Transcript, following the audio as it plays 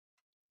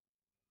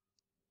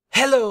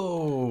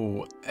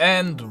Hello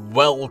and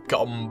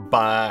welcome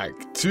back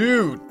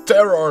to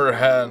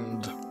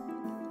Terrorhand,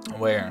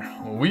 where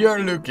we are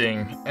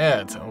looking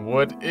at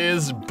what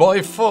is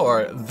by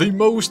far the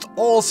most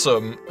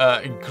awesome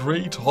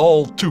Great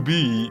Hall to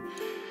be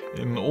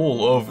in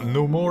all of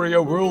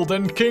Gnomoria World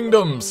and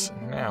Kingdoms.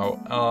 Now,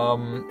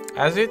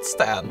 as it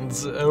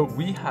stands,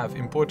 we have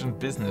important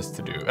business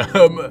to do,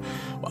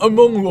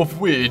 among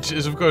of which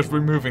is of course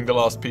removing the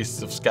last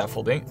pieces of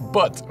scaffolding,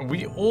 but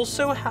we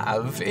also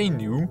have a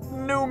new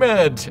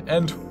nomad,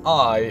 and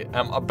I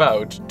am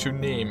about to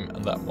name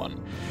that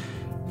one.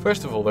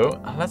 First of all though,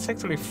 let's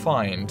actually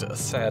find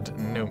said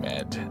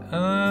nomad.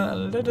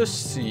 Let us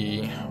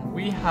see,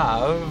 we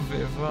have,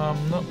 if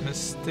I'm not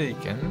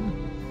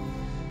mistaken,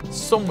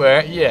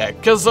 somewhere, yeah,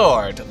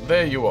 Khazard,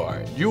 there you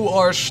are. You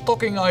are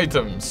stocking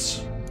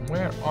items.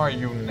 Where are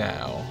you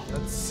now?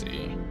 Let's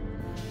see.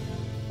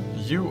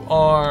 You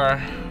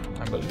are,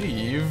 I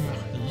believe,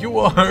 you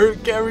are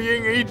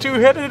carrying a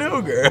two-headed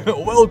ogre.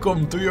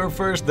 Welcome to your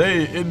first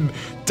day in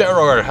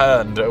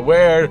Terrorhand,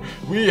 where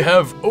we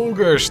have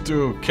ogres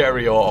to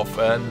carry off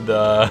and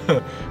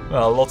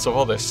well, lots of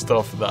other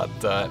stuff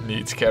that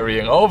needs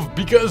carrying off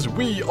because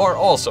we are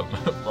awesome,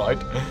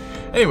 right?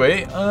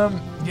 Anyway,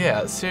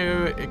 yeah,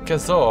 so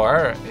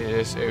Khazard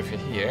is over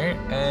here,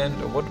 and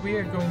what we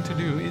are going to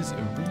do is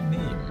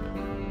rename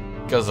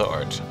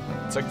Khazard.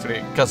 It's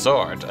actually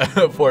Khazard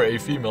for a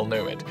female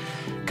nomad.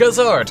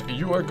 Khazard,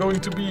 you are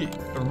going to be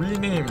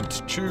renamed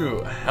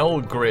to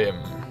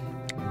Helgrim.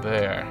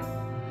 There.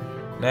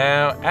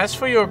 Now, as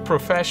for your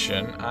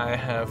profession, I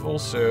have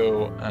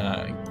also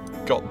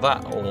got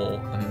that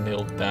all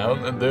nailed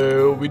down,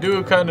 though we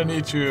do kind of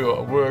need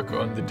to work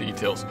on the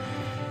details.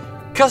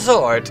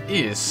 Khazard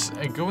is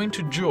going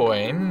to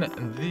join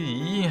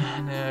the,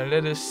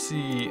 let us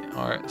see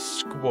our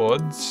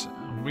squads.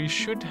 We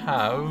should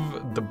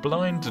have the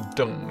blind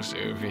dungs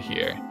over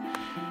here.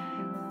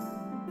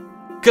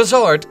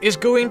 Khazard is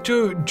going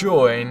to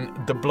join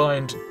the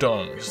blind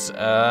dungs,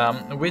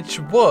 which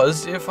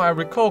was, if I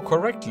recall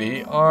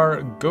correctly,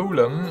 our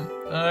golem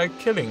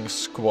killing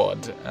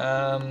squad.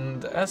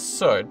 And as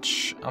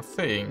such, I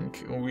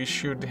think we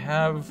should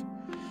have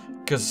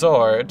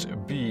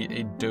Khazard be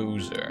a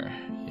dozer.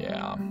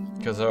 Yeah,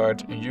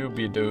 Khazard, you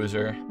be a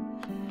dozer.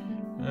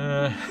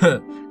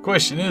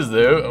 Question is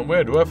though,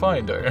 where do I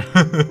find her?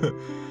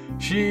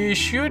 She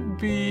should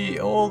be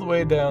all the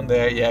way down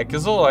there, yeah,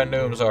 because all our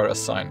gnomes are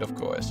assigned, of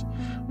course.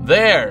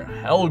 There,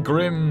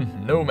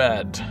 Helgrim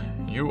Nomad.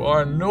 You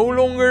are no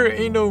longer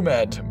a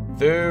nomad,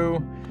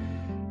 though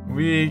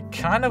we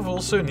kind of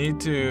also need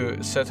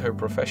to set her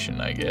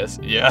profession, I guess.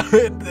 Yeah,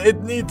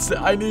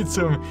 I need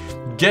some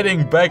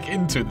getting back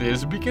into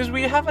this, because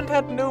we haven't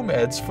had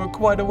nomads for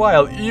quite a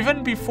while,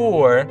 even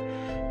before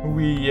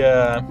we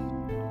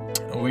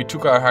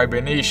took our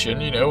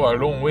hibernation, you know, our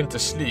long winter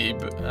sleep.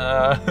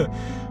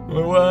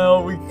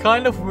 Well, we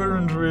kind of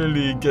weren't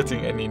really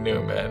getting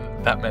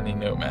that many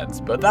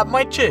nomads, but that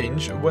might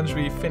change once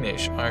we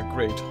finish our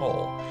Great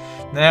Hall.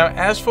 Now,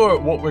 as for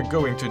what we're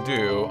going to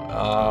do,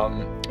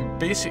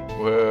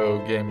 whoa,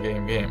 game.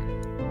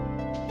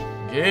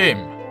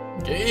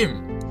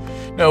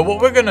 Now, what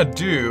we're gonna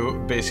do,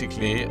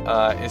 basically,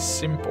 is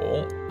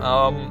simple.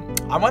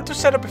 I want to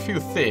set up a few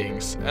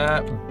things.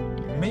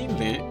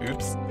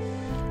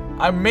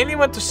 I mainly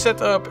want to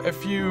set up a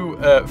few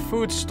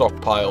food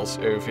stockpiles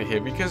over here,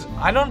 because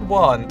I don't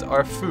want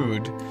our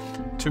food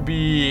to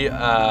be, you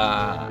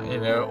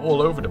know,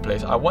 all over the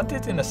place. I want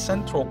it in a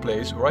central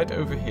place right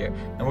over here.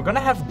 And we're gonna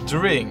have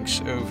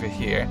drinks over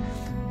here.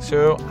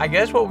 So I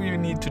guess what we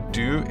need to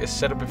do is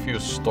set up a few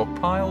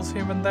stockpiles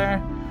here and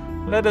there.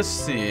 Let us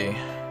see.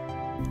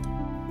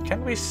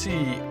 Can we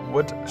see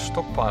what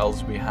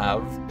stockpiles we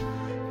have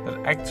that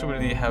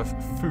actually have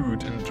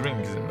food and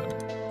drinks in them?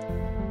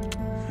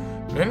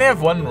 We only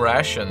have one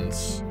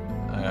rations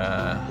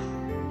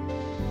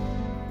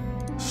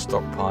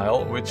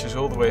stockpile, which is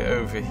all the way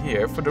over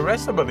here. For the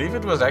rest, I believe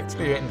it was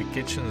actually in the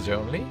kitchens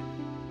only.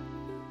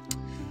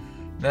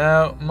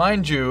 Now,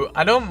 mind you,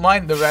 I don't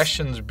mind the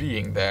rations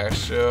being there,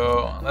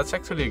 so that's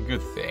actually a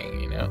good thing,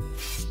 you know.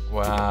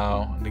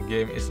 Wow, the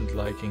game isn't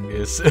liking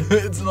this.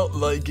 It's not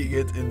liking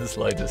it in the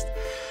slightest.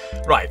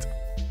 Right.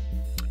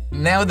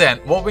 Now then,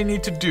 what we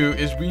need to do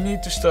is we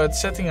need to start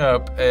setting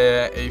up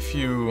a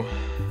few...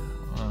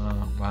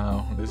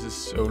 wow, this is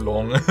so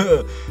long.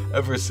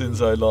 Ever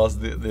since I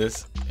last did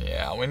this.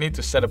 Yeah, we need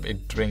to set up a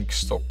drink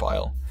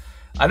stockpile.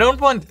 I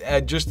don't want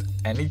just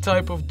any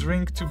type of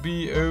drink to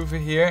be over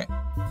here.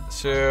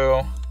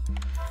 So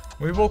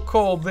we will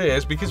call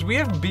this, because we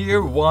have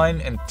beer,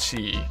 wine and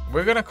tea.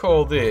 We're gonna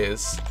call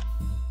this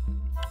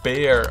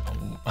bear.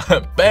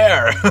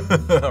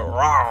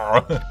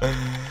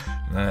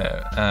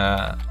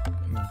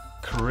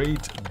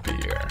 Great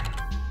beer.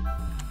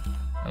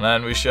 And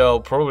then we shall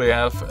probably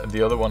have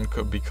the other one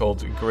could be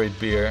called Great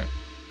Beer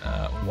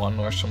 1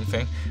 or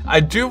something. I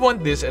do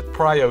want this at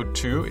Prio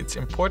 2. It's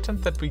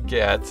important that we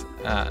get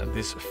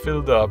this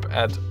filled up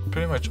at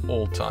pretty much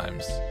all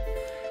times.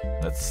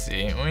 Let's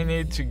see, we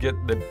need to get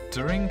the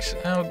drinks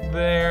out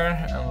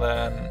there, and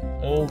then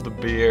all the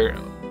beer.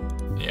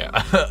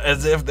 Yeah,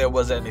 as if there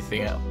was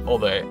anything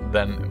other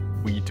than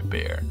wheat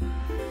beer.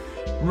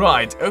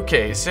 Right,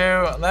 okay,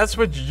 so that's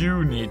what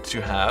you need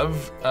to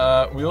have.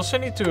 We also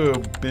need to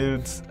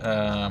build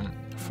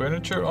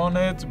furniture on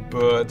it,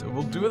 but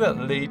we'll do that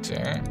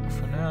later.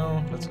 For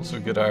now, let's also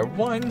get our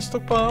wine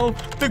stockpile,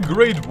 the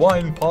great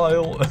wine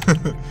pile.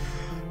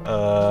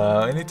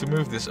 I need to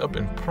move this up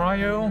in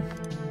prio.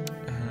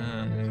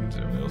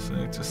 We also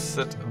need to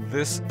set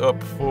this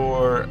up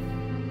for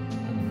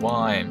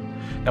wine.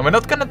 Now we're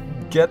not gonna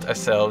get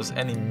ourselves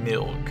any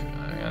milk.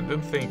 I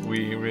don't think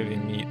we really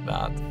need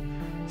that.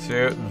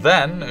 So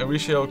then we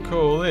shall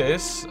call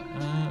this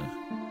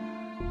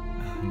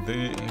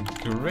the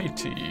Great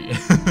Tea.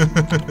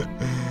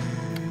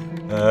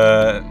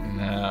 No,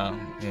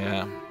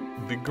 yeah,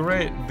 the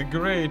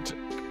Great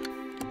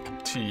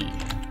Tea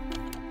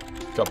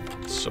Cup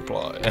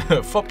Supply,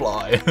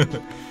 Foply.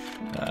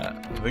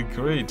 The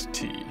Great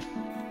Tea.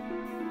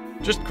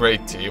 Just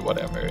Great Tea,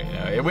 whatever, you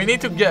know. We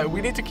need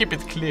to keep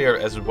it clear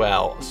as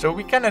well, so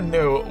we kind of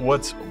know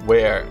what's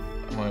where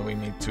when we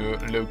need to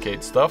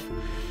locate stuff.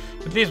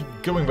 At least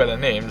going by the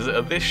names,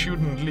 this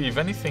shouldn't leave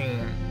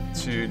anything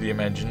to the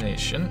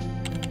imagination.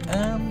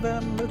 And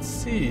then let's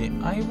see,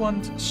 I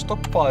want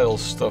stockpile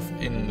stuff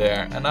in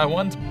there, and I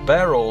want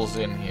barrels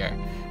in here.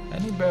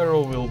 Any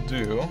barrel will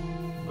do.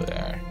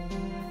 There.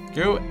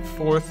 Go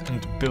forth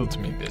and build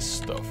me this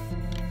stuff.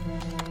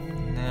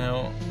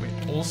 Now, we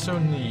also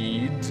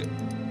need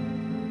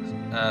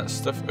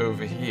stuff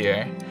over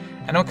here.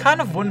 And I'm kind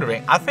of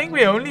wondering, I think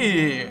we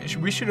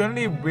should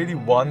only really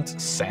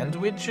want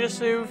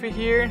sandwiches over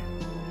here,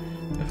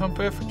 if I'm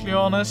perfectly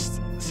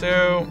honest.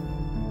 So,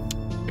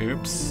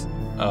 oops,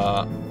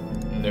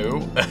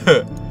 no,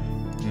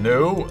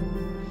 no,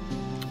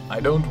 I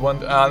don't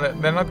want,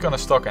 they're not gonna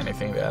stock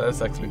anything there,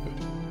 that's actually good.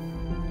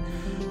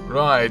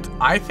 Right,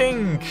 I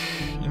think,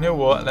 you know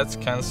what, let's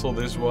cancel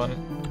this one.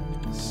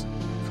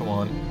 Come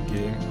on,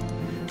 game.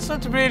 It's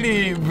not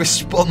really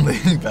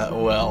responding that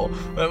well.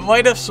 It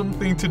might have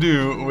something to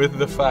do with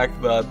the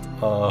fact that,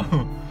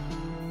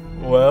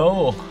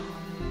 well...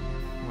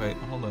 Wait,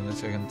 hold on a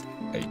second.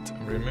 8.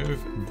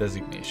 Remove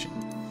designation.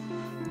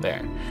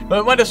 There. Now,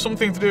 it might have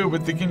something to do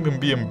with the kingdom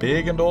being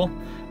big and all.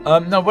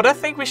 Now, what I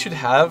think we should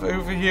have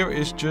over here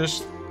is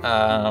just...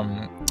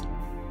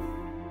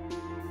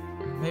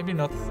 maybe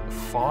not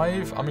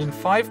 5. I mean,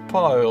 5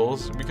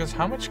 piles, because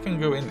how much can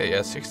go in there?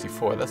 Yeah,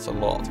 64. That's a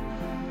lot.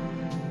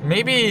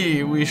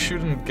 Maybe we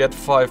shouldn't get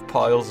 5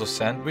 piles of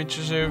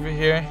sandwiches over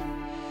here.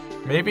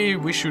 Maybe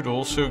we should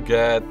also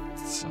get...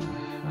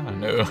 I don't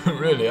know,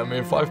 really, I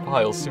mean 5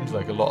 piles seems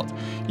like a lot.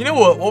 You know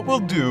what we'll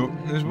do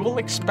is we'll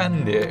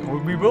expand it.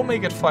 We will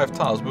make it 5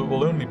 tiles, but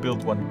we'll only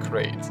build 1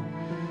 crate.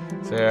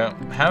 So,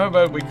 how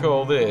about we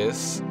call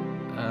this...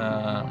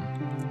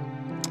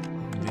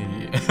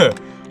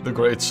 the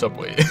Great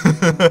Subway.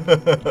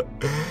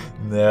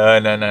 No.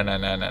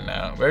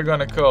 We're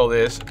gonna call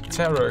this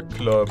Terror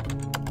Club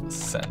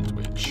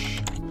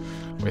Sandwich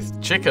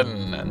with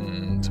chicken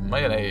and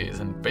mayonnaise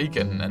and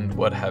bacon and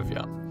what have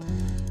ya.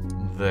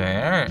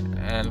 There,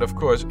 and of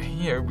course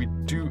here we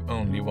do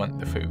only want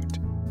the food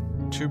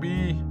to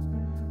be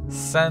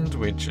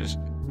sandwiches.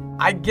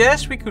 I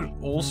guess we could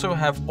also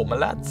have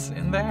omelettes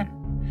in there,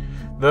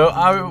 though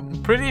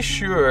I'm pretty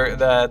sure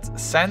that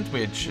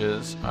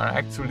sandwiches are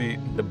actually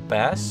the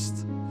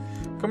best.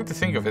 Coming to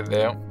think of it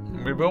though,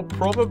 we will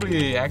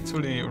probably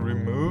actually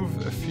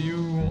remove a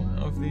few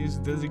of these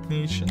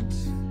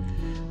designations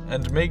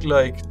and make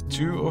like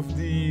 2 of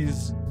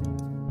these.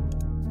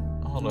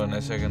 Hold on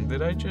a second,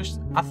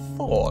 I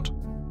thought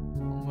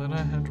that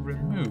I had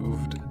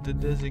removed the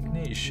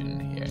designation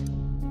here.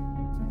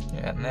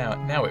 Yeah,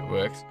 now it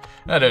works.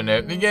 I don't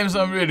know, the game's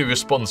not really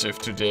responsive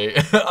today.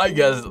 I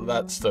guess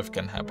that stuff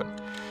can happen.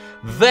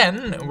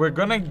 Then we're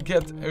gonna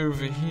get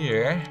over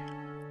here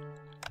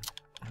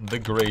the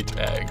Great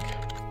Egg.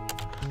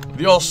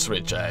 The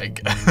ostrich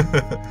egg.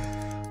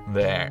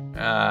 There.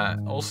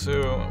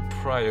 Also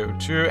prio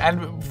 2.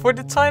 And for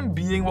the time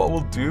being, what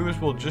we'll do is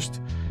we'll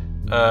just...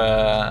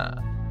 oh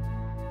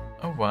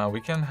wow, we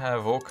can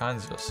have all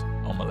kinds of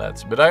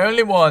omelettes. But I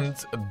only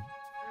want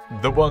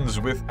the ones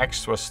with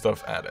extra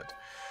stuff added.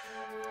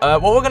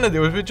 What we're gonna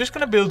do is we're just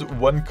gonna build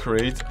 1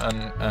 crate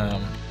on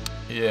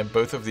yeah,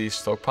 both of these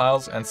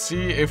stockpiles and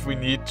see if we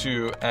need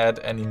to add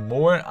any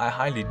more. I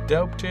highly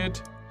doubt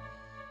it.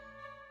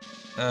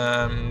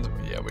 And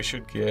yeah, we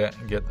should get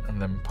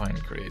them pine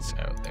crates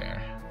out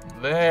there.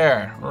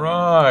 There,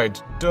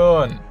 right,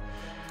 done.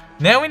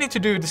 Now we need to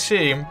do the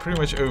same pretty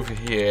much over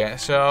here.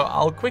 So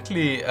I'll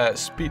quickly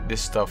speed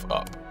this stuff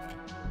up.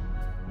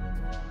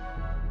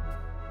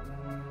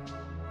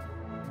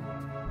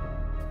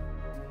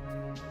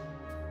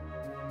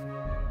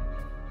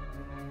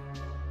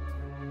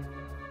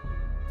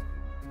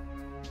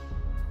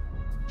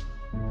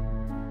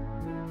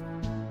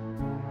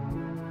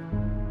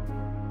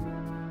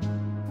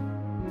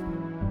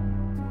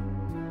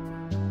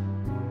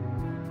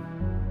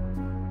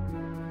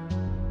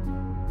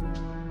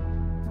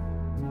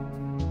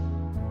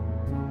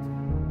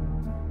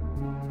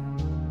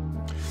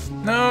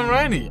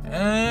 Alrighty,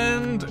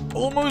 and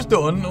almost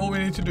done. All we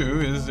need to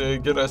do is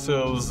get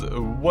ourselves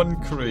one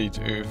crate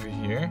over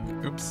here.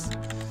 Oops.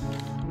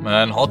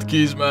 Man,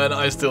 hotkeys, man,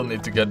 I still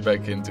need to get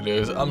back into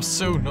those. I'm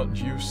so not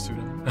used to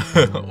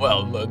them.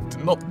 Well,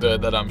 not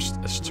that I'm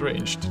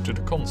estranged to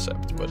the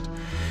concept, but...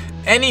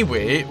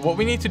 Anyway, what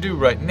we need to do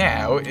right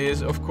now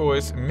is, of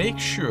course, make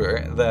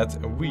sure that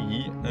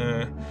we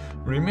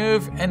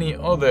remove any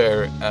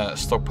other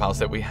stockpiles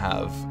that we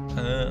have.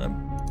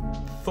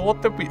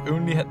 Thought that we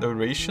only had the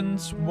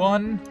rations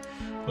one.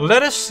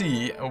 Let us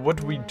see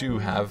what we do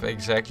have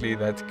exactly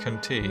that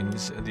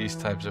contains these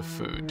types of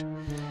food.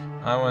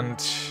 I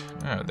want...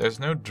 Oh, there's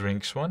no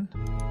drinks one.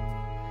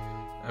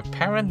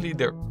 Apparently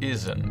there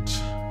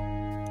isn't.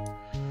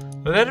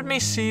 Let me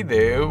see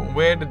though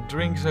where the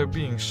drinks are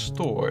being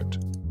stored.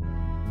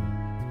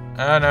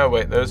 Oh no,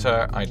 wait, those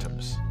are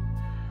items.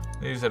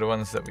 These are the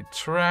ones that we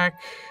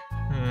track.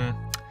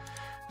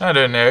 I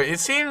don't know, it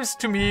seems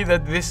to me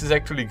that this is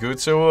actually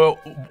good, so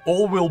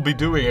all we'll be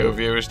doing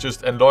over here is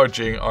just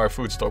enlarging our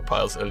food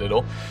stockpiles a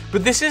little.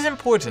 But this is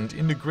important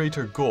in the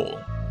greater goal,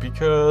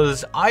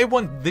 because I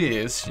want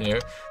this, you know,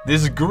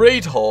 this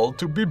great hall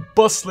to be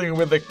bustling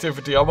with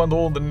activity. I want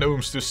all the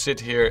gnomes to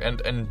sit here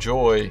and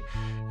enjoy,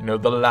 you know,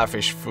 the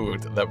lavish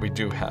food that we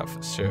do have,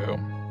 so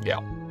yeah.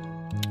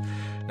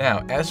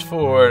 Now, as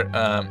for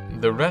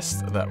the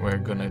rest that we're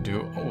gonna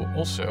do, oh,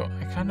 also,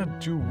 I kind of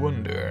do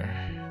wonder...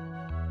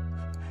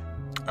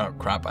 Oh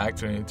crap, I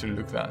actually need to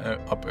look that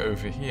up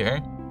over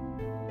here.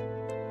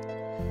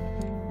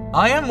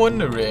 I am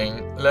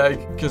wondering,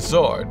 like,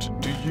 Khazard,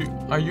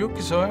 are you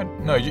Khazard?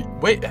 No,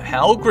 wait,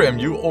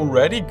 Helgrim, you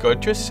already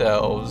got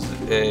yourselves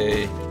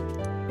a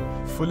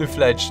fully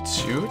fledged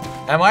suit?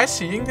 Am I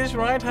seeing this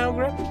right,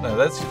 Helgrim? No,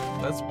 that's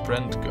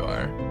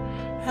Brentgar.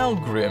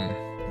 Helgrim,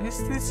 is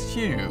this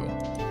you?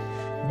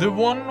 The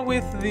one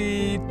with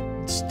the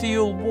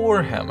steel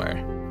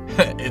warhammer?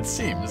 It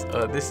seems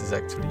this is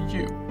actually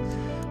you.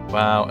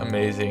 Wow,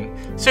 amazing.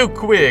 So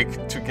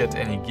quick to get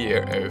any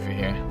gear over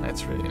here.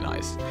 That's really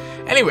nice.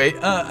 Anyway,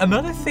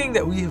 another thing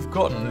that we have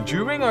gotten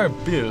during our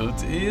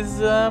build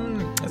is,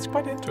 it's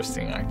quite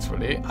interesting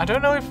actually. I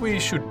don't know if we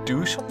should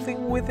do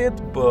something with it,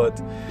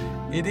 but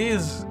it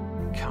is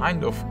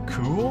kind of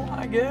cool,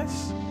 I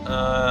guess.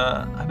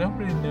 I don't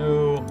really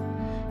know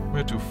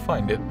where to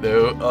find it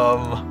though.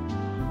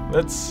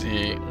 Let's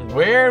see.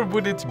 Where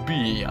would it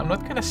be? I'm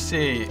not gonna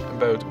say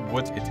about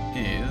what it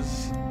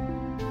is.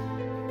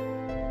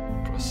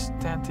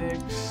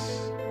 Prosthetics.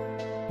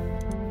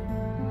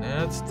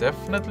 No, it's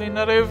definitely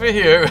not over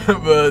here,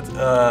 but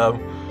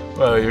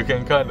well, you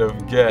can kind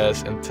of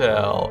guess and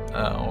tell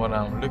what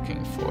I'm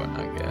looking for,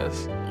 I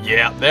guess.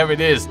 Yeah, there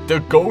it is, the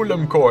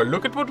golem core.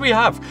 Look at what we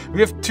have. We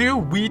have 2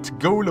 wheat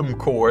golem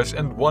cores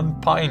and 1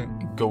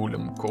 pine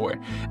golem core.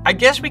 I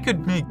guess we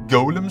could make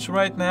golems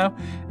right now.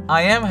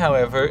 I am,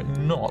 however,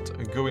 not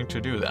going to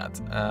do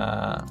that.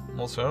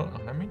 Also,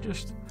 let me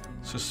just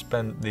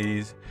suspend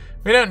these.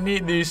 We don't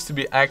need these to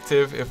be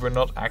active if we're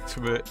not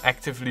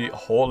actively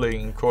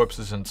hauling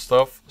corpses and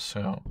stuff,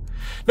 so...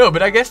 No,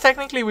 but I guess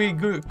technically we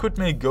could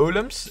make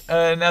golems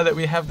now that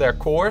we have their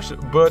cores,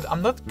 but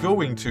I'm not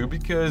going to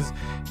because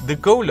the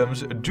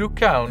golems do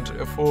count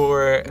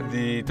for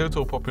the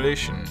total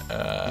population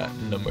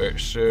number,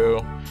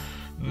 so...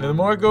 The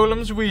more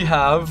golems we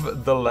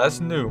have, the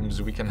less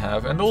gnomes we can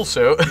have. And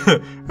also,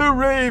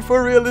 hooray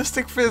for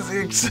realistic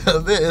physics!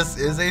 This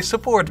is a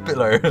support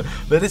pillar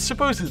that is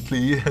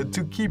supposedly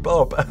to keep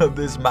up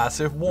this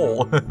massive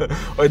wall.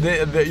 Or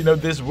you know,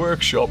 this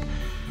workshop.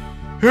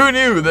 Who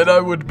knew that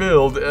I would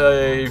build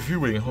a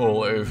viewing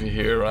hall over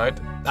here, right?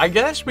 I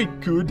guess we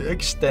could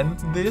extend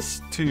this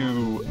to,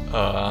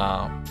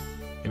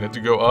 you know, to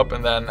go up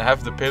and then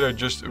have the pillar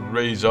just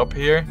raise up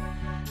here.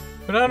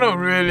 But I don't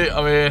really,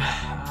 I mean...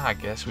 I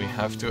guess we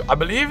have to. I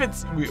believe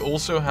we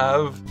also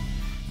have,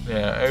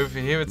 yeah, over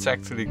here it's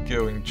actually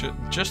going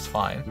just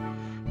fine.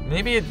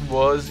 Maybe it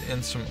was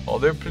in some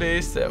other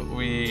place that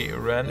we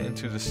ran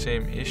into the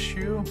same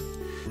issue.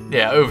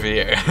 Yeah, over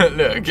here.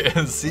 Look,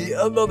 see,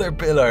 another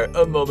pillar,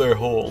 another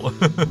hole.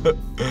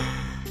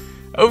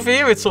 Over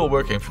here it's all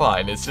working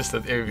fine, it's just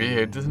that over here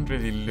it doesn't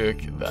really look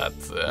that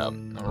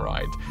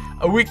right.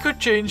 We could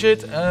change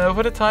it,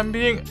 for the time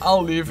being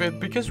I'll leave it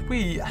because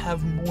we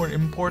have more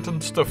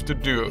important stuff to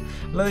do.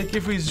 Like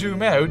if we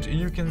zoom out,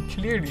 you can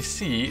clearly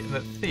see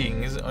that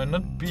things are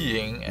not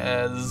being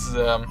as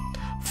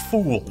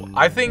full.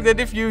 I think that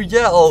if you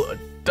yell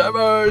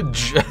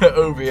damage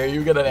over here,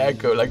 you get an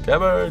echo like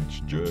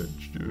damage,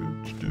 judge,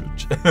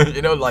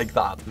 you know, like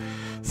that.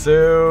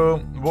 So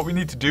what we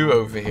need to do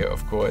over here,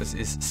 of course,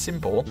 is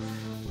simple.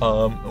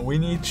 We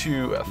need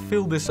to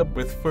fill this up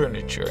with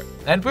furniture,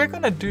 and we're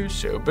gonna do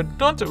so, but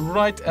not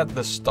right at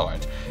the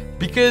start,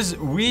 because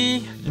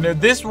you know,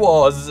 this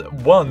was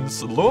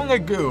once, long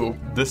ago,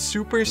 the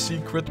super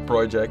secret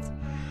project.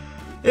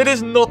 It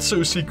is not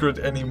so secret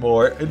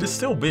anymore. It is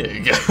still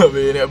big. I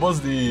mean, it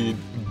was the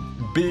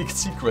big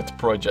secret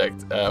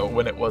project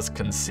when it was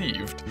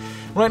conceived.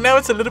 Right now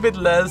it's a little bit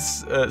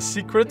less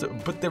secret,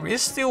 but there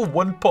is still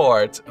one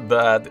part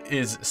that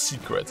is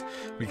secret,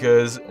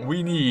 because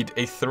we need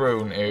a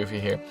throne over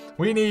here.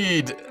 We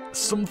need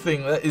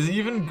something that is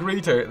even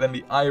greater than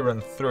the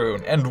Iron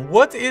Throne. And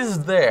what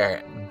is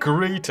there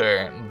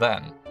greater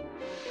than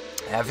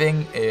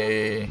having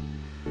a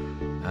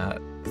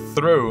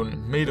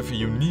throne made of a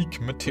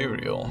unique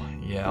material?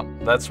 Yeah,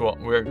 that's what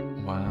we're...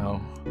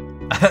 Wow.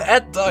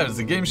 At times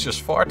the game's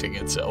just farting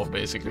itself,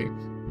 basically.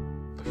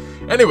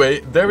 Anyway,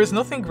 there is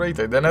nothing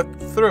greater than a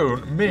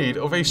throne made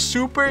of a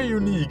super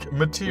unique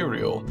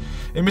material.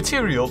 A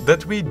material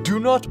that we do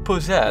not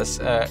possess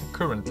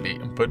currently,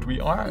 but we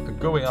are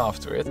going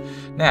after it.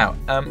 Now,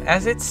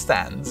 as it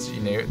stands, you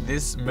know,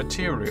 this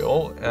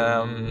material,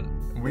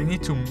 we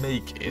need to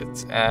make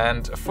it.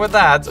 And for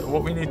that,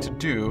 what we need to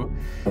do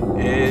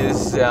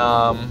is,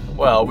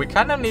 well, we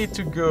kind of need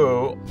to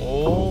go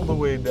all the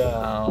way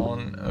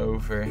down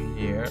over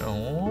here,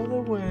 all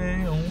the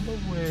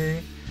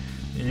way.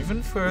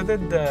 Even further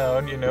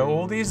down, you know,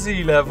 all these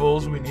Z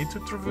levels, we need to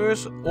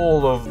traverse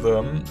all of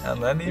them,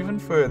 and then even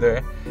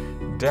further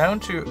down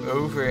to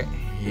over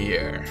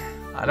here.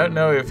 I don't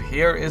know if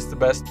here is the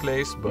best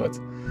place, but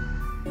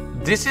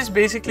this is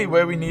basically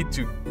where we need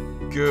to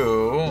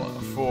go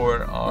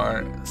for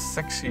our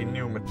sexy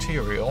new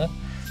material.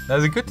 Now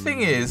the good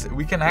thing is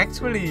we can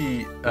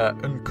actually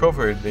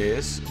uncover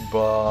this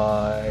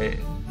by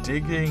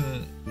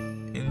digging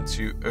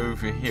into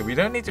over here. We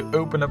don't need to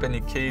open up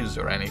any caves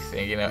or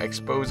anything, you know,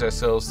 expose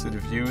ourselves to the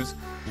views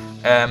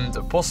and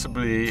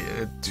possibly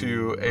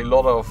to a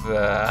lot of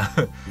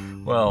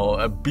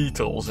well,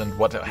 beetles and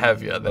what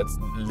have you that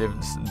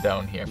lives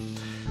down here.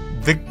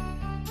 The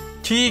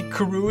key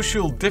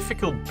crucial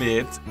difficult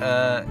bit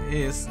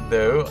is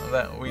though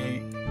that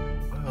we...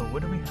 Oh,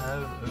 what do we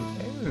have?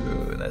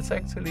 Oh, that's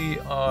actually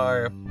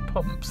our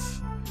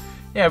pumps.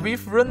 Yeah,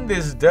 we've run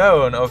this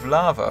down of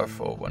lava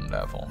for one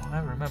level. I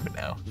remember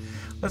now.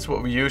 That's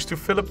what we use to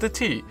fill up the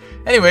tea.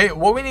 Anyway,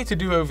 what we need to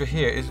do over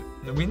here is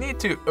we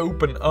need to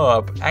open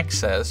up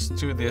access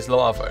to this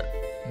lava.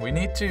 We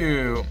need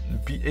to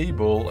be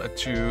able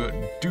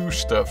to do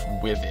stuff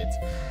with it.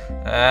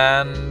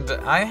 And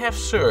I have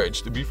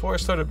searched before I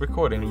started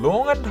recording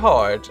long and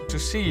hard to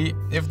see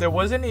if there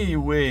was any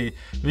way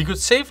we could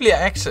safely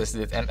access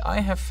it, and I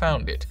have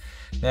found it.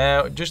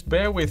 Now, just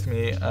bear with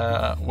me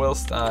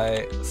whilst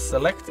I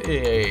select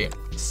a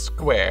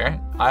square.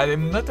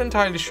 I'm not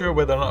entirely sure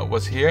whether or not it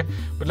was here,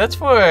 but let's,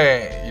 for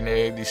you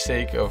know, the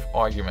sake of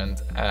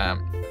argument,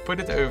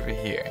 put it over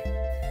here.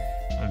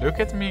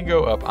 Look at me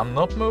go up. I'm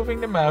not moving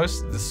the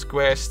mouse. The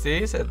square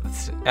stays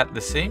at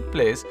the same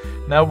place.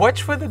 Now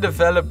watch for the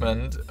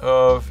development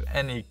of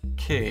any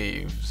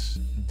caves.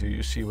 Do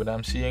you see what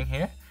I'm seeing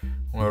here?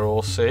 We're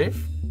all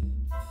safe.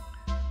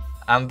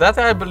 And that,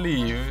 I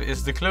believe,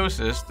 is the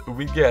closest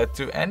we get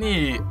to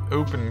any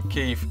open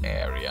cave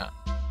area.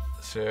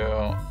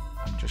 So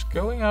I'm just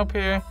going up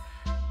here.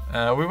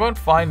 We won't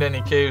find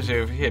any caves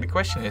over here. The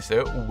question is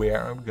though, where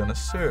are we gonna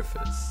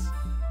surface?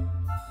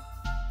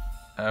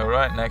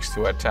 Right next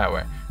to our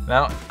tower.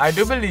 Now, I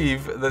do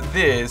believe that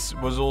this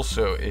was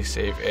also a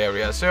safe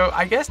area. So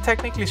I guess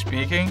technically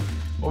speaking,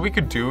 what we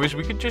could do is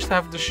we could just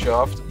have the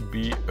shaft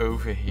be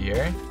over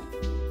here.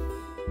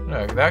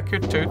 Look, that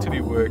could totally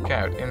work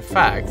out. In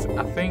fact,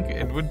 I think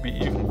it would be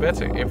even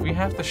better if we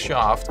have the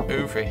shaft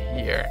over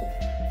here.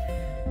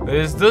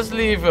 This does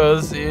leave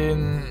us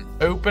in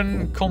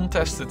open,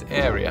 contested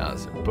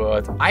areas,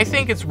 but I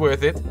think it's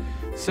worth it.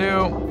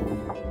 So,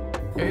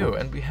 oh,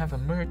 and we have a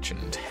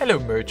merchant. Hello,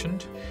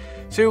 merchant.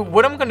 So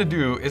what I'm gonna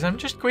do is I'm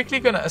just quickly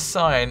gonna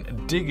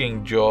assign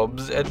digging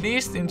jobs, at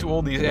least into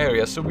all these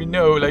areas, so we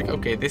know, like,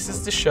 okay, this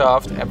is the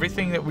shaft,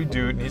 everything that we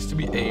do needs to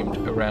be aimed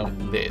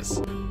around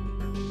this.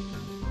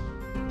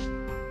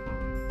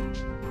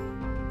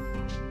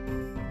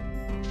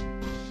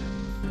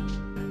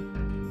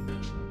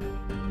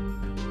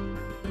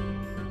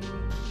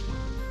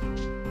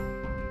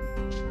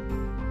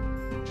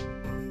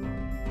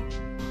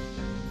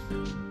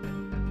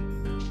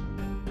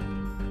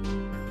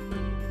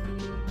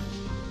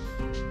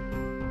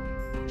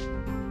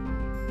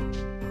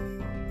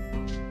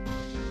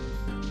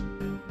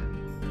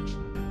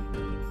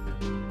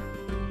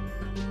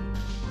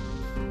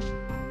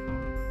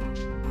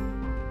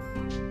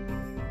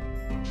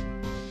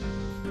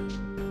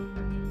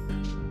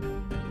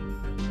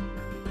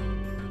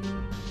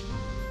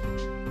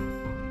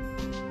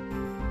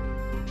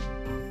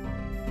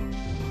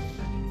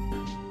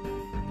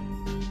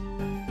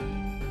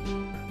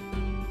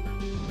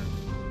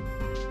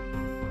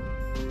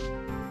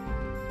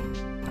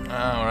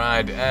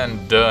 Alright,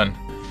 and done.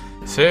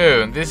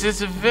 So, this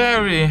is a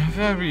very,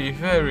 very,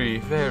 very,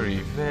 very,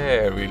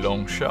 very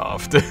long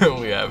shaft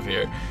we have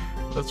here.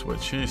 That's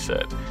what she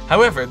said.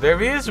 However,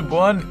 there is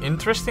one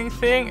interesting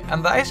thing,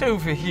 and that is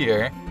over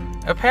here.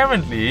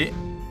 Apparently,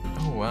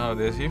 oh wow,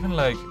 there's even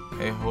like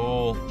a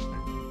whole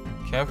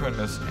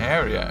cavernous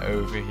area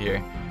over here,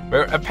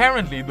 where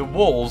apparently the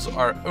walls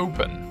are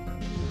open.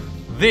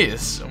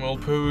 this will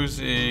pose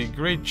a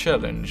great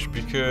challenge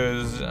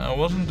because I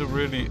wasn't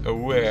really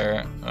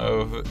aware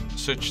of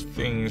such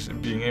things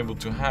being able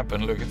to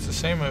happen. Look, it's the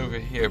same over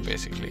here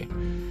basically.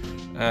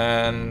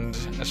 And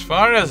as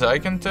far as I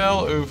can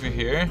tell over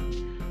here,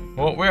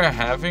 what we're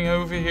having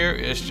over here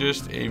is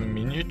just a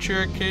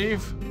miniature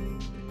cave.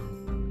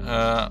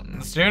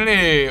 It's the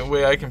only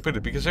way I can put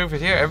it, because over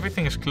here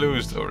everything is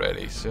closed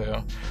already,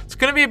 so it's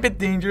gonna be a bit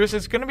dangerous.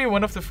 It's gonna be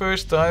one of the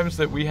first times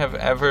that we have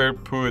ever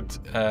put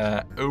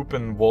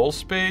open wall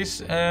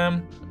space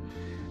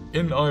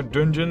in our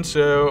dungeon,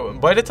 so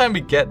by the time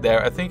we get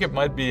there I think it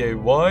might be a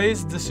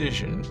wise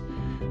decision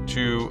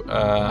to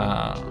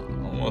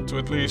well, to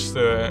at least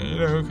you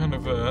know, kind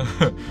of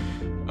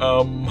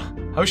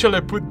how shall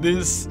I put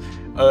this,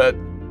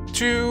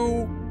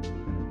 to,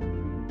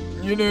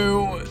 you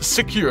know,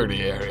 secure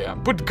the area.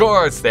 Put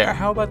guards there.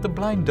 How about the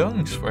blind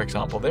dunks, for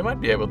example? They might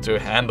be able to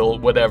handle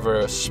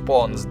whatever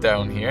spawns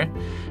down here.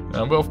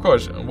 But of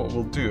course, what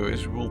we'll do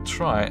is we'll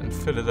try and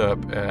fill it up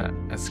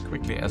as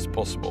quickly as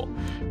possible.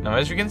 Now,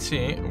 as you can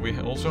see, we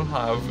also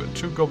have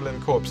 2 goblin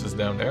corpses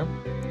down there.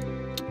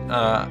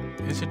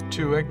 Is it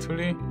 2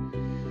 actually?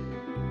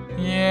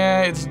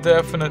 Yeah, it's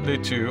definitely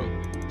 2.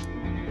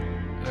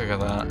 Look at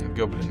that,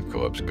 goblin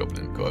corpse,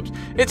 goblin corpse.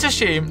 It's a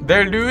shame,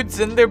 their loots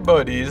and their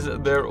bodies,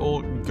 they're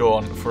all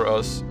gone for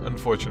us,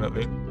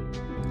 unfortunately.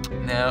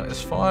 Now,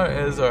 as far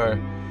as our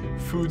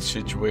food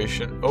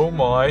situation, oh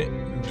my,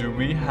 do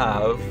we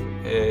have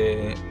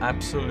a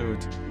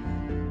absolute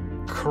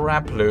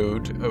crap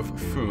load of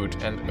food,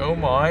 and oh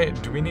my,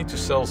 do we need to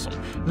sell some.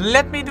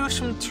 Let me do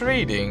some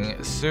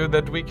trading so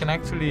that we can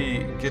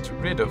actually get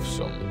rid of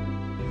some.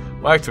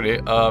 Well, actually,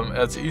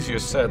 that's easier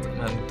said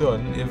than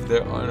done if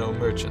there are no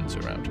merchants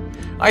around.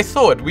 I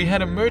thought we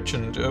had a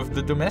merchant of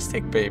the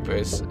domestic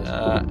papers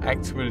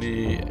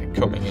actually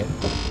coming in.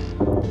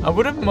 I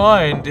wouldn't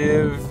mind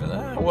if...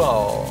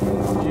 well,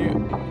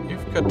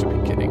 you've got to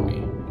be kidding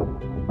me.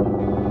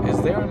 Is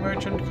there a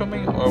merchant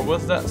coming, or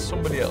was that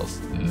somebody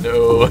else?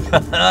 No,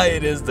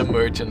 it is the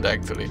merchant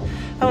actually.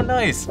 How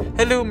nice!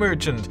 Hello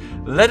merchant,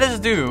 let us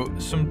do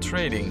some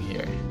trading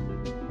here.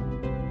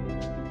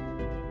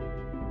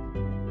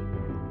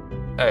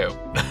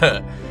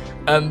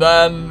 And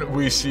then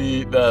we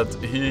see that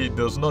he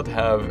does not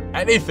have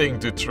anything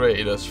to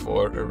trade us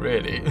for,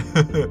 really.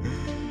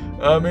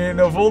 I mean,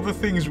 of all the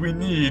things we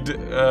need,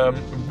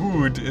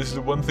 wood is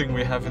the one thing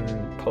we have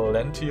in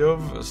plenty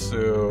of,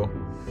 so...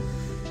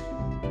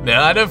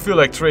 Now, I don't feel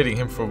like trading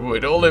him for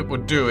wood. All it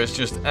would do is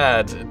just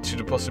add to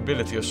the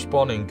possibility of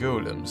spawning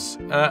golems.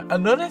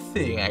 Another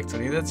thing,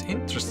 actually, that's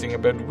interesting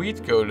about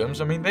wheat golems,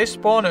 I mean, they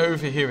spawn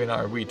over here in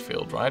our wheat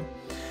field, right?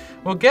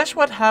 Well, guess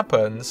what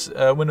happens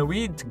when a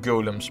wheat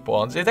golem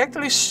spawns? It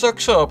actually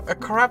sucks up a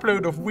crap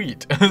load of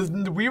wheat.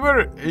 We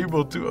were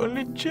able to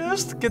only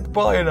just get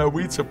by on our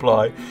wheat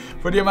supply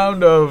for the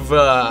amount of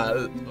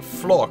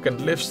flock and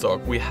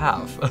livestock we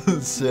have.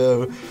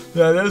 So,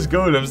 yeah, those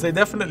golems, they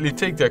definitely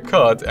take their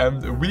cut,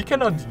 and we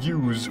cannot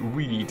use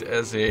wheat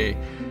as a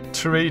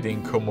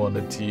trading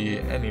commodity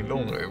any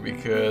longer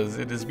because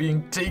it is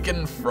being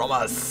taken from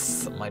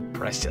us, my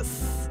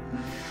precious.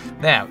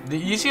 Now, the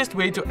easiest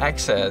way to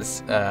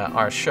access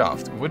our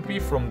shaft would be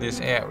from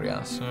this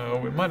area, so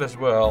we might as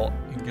well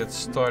get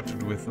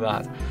started with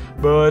that.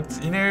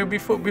 But, you know,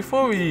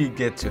 before we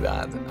get to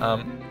that,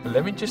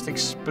 let me just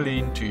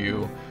explain to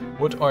you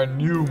what our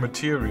new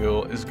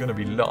material is gonna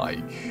be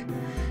like.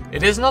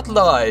 It is not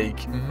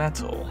like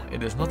metal,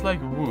 it is not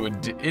like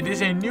wood, it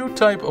is a new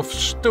type of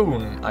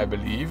stone, I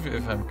believe,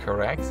 if I'm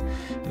correct.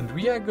 And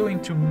we are going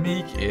to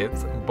make it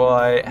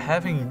by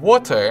having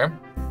water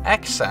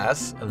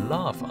access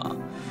lava.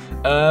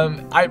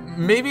 I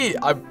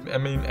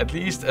mean, at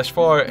least as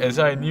far as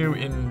I knew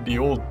in the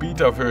old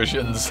beta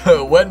versions,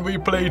 when we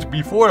played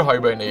before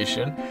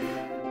hibernation,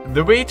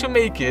 the way to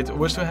make it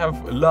was to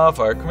have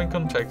lava come in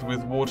contact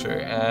with water,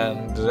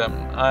 and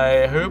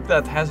I hope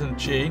that hasn't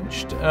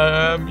changed,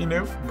 you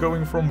know,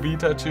 going from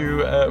beta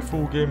to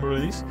full game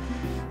release.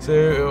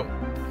 So,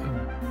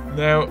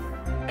 now,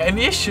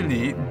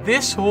 initially,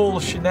 this whole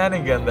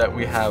shenanigan that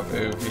we have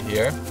over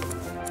here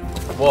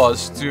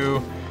was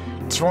to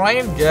try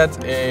and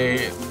get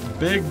a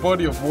big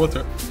body of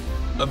water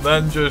and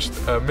then just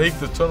make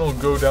the tunnel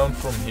go down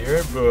from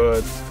here,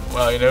 but,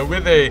 well, you know,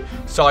 with a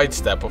side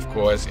step, of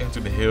course, into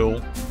the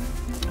hill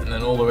and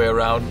then all the way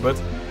around. But,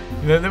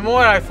 you know, the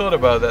more I thought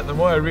about that, the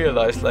more I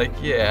realized, like,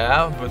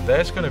 yeah, but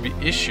there's gonna be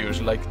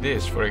issues like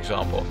this, for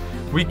example.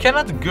 We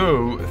cannot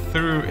go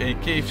through a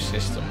cave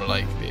system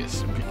like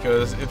this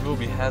because it will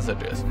be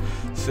hazardous.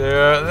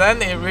 So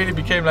then it really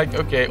became like,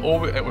 okay,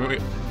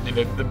 you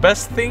know, the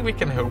best thing we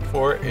can hope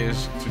for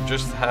is to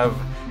just have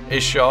a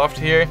shaft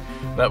here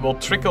that will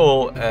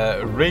trickle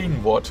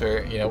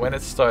rainwater, you know, when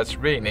it starts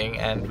raining,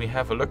 and we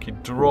have a lucky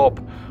drop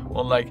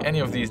on like any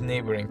of these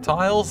neighboring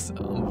tiles,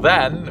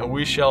 then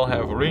we shall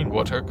have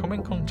rainwater come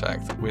in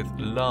contact with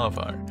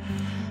lava.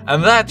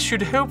 And that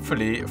should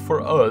hopefully,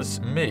 for us,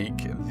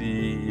 make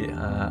the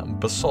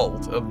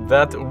basalt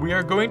that we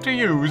are going to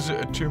use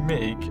to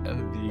make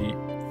the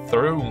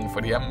throne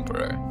for the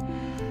Emperor.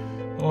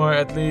 Or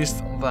at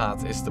least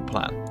that is the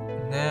plan.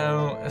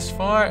 Now, as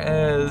far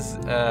as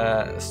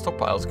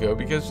stockpiles go,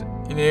 because,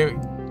 you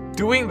know,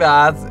 doing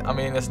that, I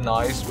mean, it's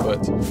nice,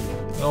 but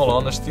in all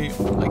honesty,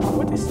 like,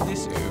 what is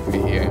this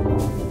over here?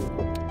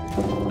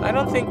 I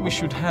don't think we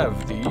should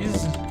have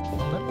these.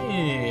 Let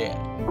me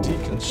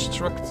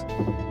deconstruct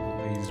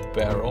these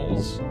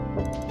barrels,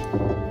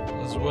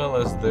 as well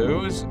as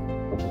those,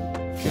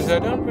 because I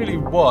don't really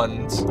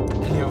want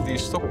any of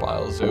these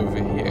stockpiles over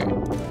here.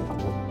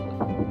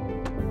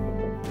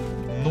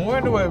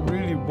 Nor do I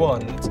really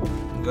want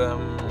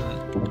them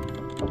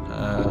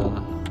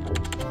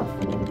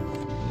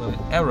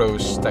arrow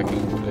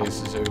stacking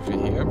places over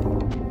here.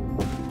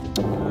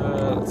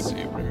 Let's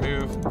see,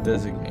 remove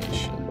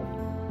designation.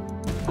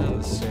 And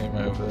the same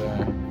over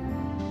there.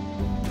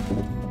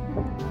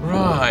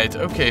 Right,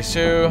 okay,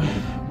 so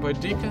by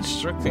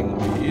deconstructing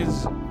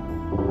these,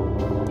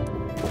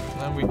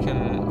 then we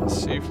can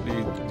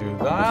safely do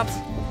that.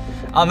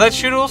 And that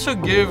should also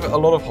give a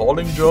lot of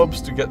hauling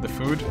jobs to get the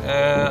food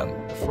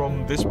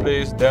from this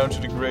place down to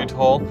the Great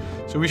Hall.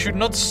 So we should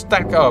not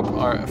stack up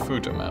our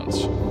food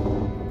amounts.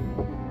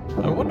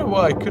 I wonder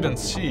why I couldn't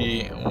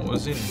see what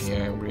was in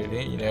here,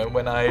 really. You know,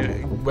 when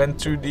I went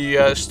to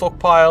the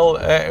stockpile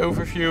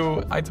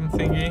overview item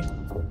thingy.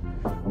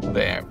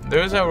 There,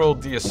 those are all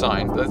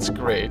deassigned, that's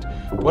great.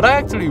 What I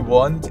actually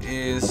want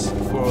is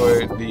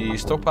for the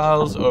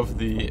stockpiles of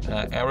the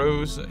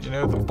arrows, you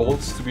know, the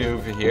bolts to be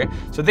over here,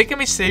 so they can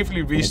be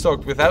safely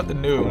restocked without the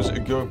gnomes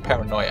going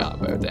paranoia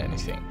about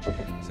anything.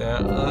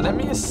 So let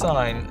me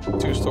assign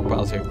 2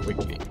 stockpiles here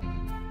quickly.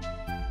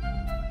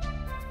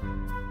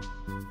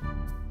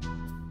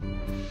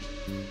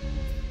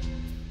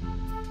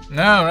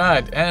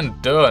 Alright,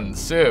 and done.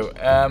 So,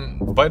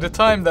 by the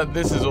time that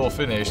this is all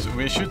finished,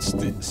 we should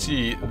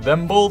see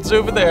them bolts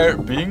over there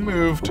being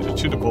moved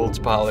to the bolts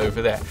pile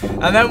over there.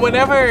 And then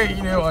whenever,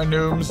 you know, our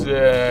gnomes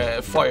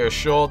fire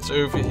shots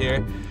over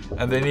here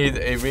and they need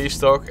a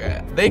restock,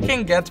 they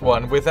can get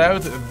one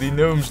without the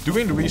gnomes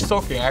doing the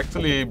restocking,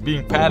 actually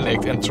being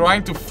panicked and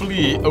trying to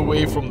flee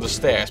away from the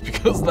stairs,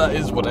 because that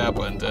is what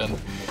happened. And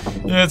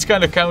yeah, it's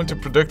kind of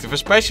counterproductive,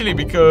 especially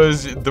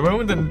because the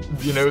moment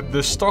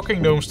the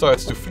stocking gnome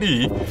starts to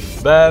flee,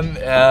 then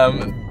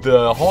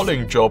the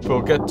hauling job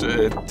will get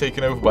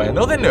taken over by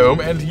another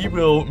gnome, and he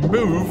will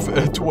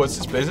move towards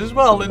this place as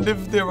well. And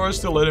if there are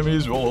still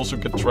enemies, we'll also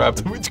get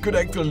trapped, which could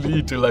actually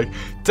lead to like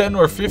 10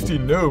 or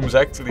 15 gnomes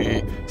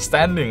actually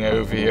standing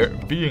over here,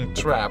 being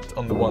trapped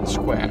on the one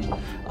square.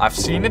 I've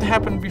seen it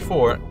happen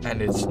before,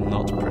 and it's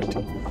not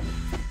pretty.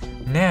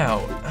 Now,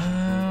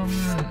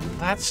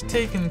 that's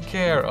taken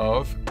care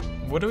of.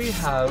 What do we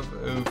have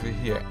over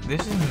here?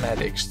 This is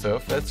medic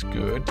stuff, that's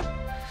good.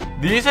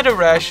 These are the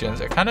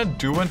rations. I kind of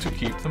do want to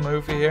keep them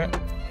over here.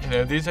 You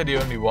know, these are the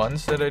only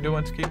ones that I do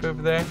want to keep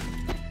over there.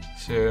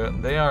 So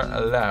they are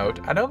allowed.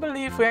 I don't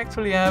believe we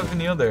actually have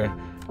any other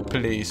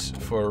place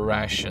for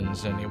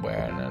rations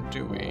anywhere now,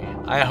 do we?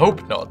 I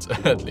hope not,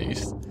 at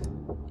least.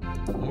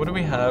 What do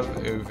we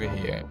have over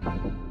here?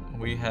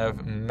 We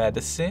have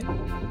medicine.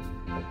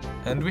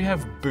 And we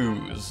have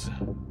booze.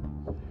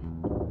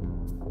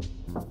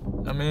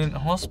 I mean,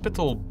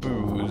 hospital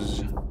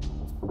booze.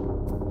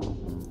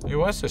 You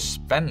were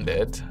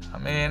suspended. I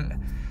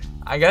mean,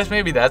 I guess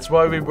maybe that's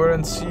why we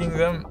weren't seeing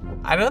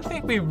them. I don't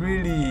think we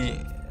really...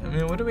 I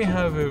mean, what do we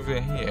have over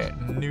here?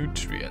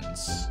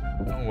 Nutrients.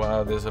 Oh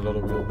wow, there's a lot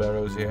of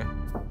wheelbarrows here.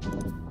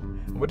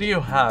 What do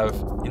you have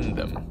in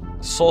them?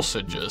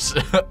 Sausages.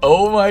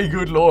 Oh my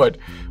good lord.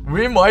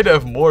 We might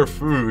have more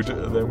food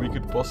than we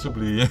could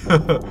possibly...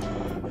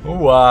 Oh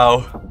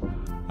wow.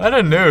 I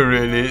don't know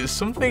really.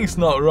 Something's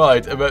not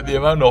right about the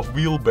amount of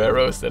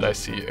wheelbarrows that I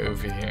see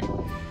over here.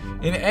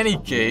 In any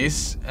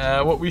case,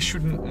 what we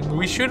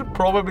should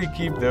probably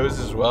keep those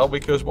as well,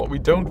 because what we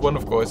don't want,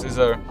 of course, is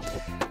our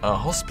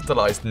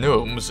hospitalized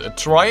gnomes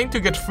trying to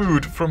get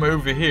food from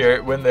over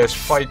here when there's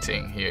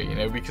fighting here, you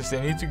know, because they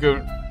need to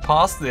go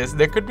past this.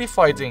 There could be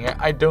fighting.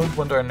 I don't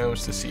want our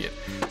gnomes to see it.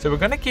 So we're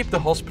gonna keep the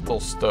hospital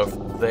stuff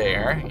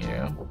there, you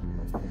know.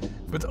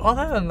 But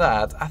other than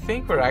that, I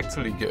think we're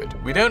actually good.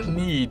 We don't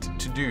need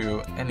to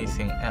do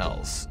anything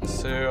else.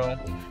 So...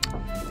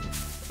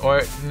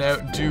 Or, no,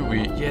 do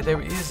we? Yeah, there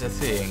is a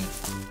thing.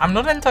 I'm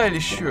not entirely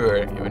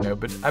sure, you know,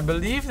 but I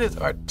believe that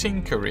our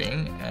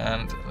tinkering,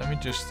 and let me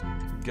just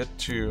get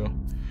to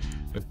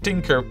the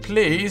tinker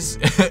place,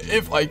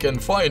 if I can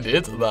find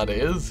it, that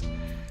is.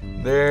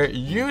 There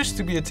used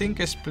to be a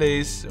tinker's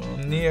place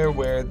near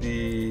where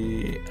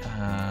the...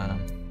 I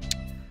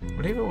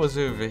believe it was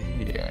over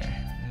here.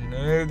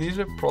 No, these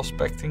are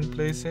prospecting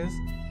places.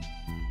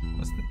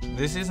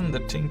 This isn't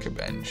the tinker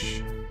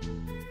bench.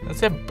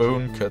 That's a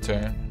bone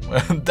cutter.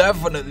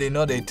 Definitely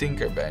not a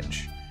tinker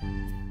bench.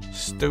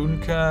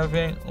 Stone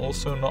carving,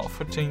 also not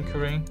for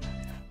tinkering.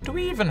 Do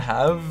we even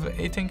have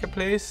a tinker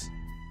place?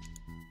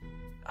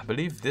 I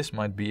believe this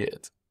might be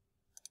it.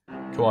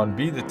 Come on,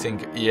 be the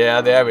tinker.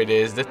 Yeah, there it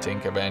is, the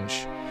tinker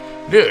bench.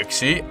 Look,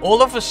 see,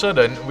 all of a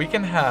sudden we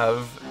can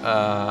have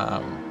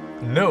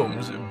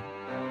gnomes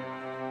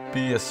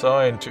be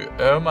assigned to...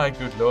 Oh my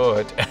good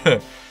lord.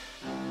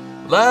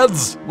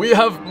 Lads, we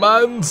have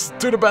mans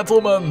to the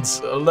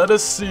battlements. Let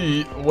us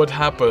see what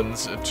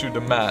happens to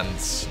the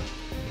mans.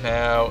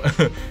 Now,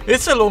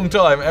 it's a long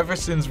time ever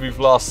since we've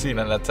last seen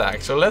an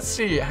attack, so let's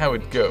see how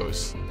it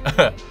goes.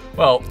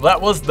 Well, that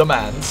was the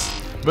mans.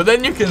 But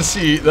then you can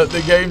see that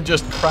the game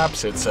just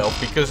craps itself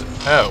because,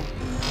 oh,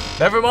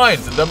 never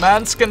mind, the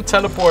mans can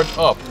teleport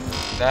up.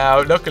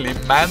 Now, luckily,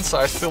 mans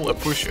are still a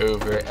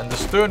pushover, and the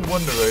Stone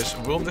Wanderers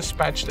will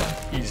dispatch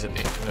them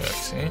easily. Look,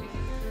 see?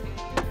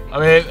 I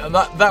mean,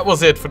 that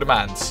was it for the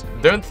mans.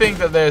 Don't think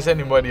that there's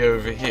anybody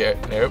over here.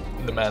 Nope,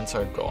 the mans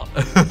are gone.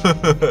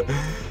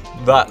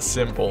 That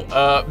simple.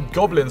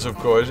 Goblins, of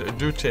course,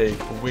 do take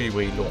way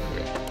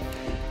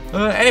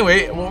longer.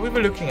 Anyway, what we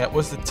were looking at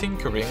was the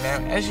tinkering. Now,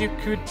 as you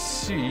could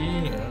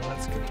see,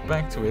 let's get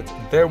back to it.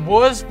 There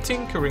was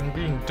tinkering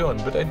being done,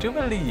 but I do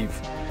believe...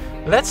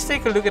 Let's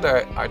take a look at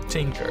our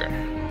tinker.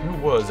 Who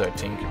was our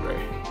tinkerer?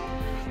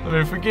 I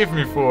mean, forgive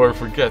me for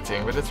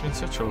forgetting, but it's been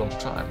such a long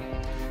time.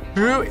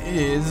 Who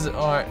is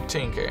our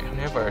tinker? We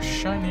have our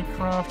shiny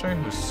crafter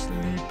who's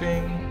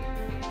sleeping,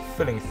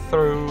 filling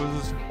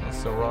throws.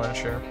 That's the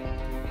rancher.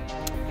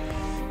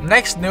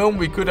 Next gnome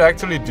we could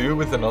actually do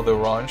with another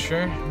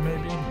rancher,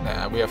 maybe?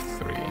 Nah, we have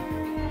 3.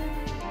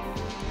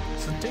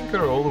 Is the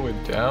tinker all the way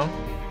down?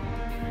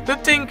 The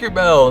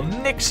Tinkerbell,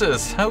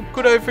 Nixus. How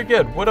could I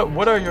forget?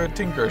 What are your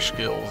tinker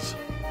skills?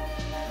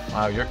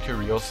 Wow, your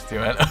curiosity,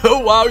 man. Oh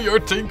wow, you're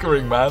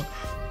tinkering, man.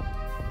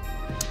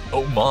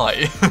 Oh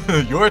my,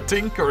 you're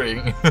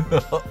tinkering.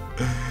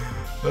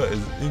 That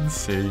is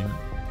insane.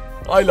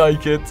 I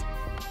like it.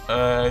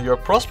 Your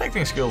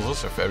prospecting skills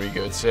also very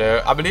good.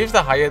 So I believe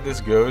the higher this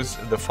goes,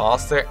 the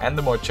faster and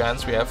the more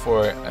chance we have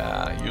for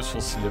useful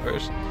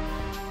slivers.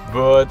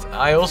 But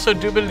I also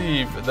do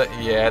believe that,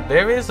 yeah,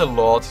 there is a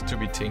lot to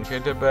be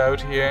tinkered about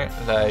here.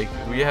 Like,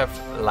 we have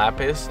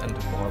lapis and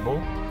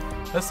marble.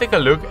 Let's take a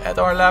look at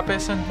our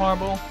lapis and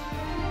marble,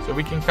 so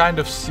we can kind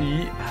of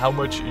see how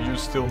much you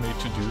still need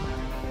to do.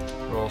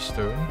 Raw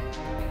stone.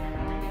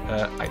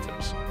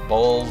 Items.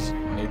 Balls,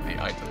 need the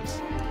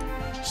items.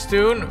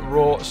 Stone,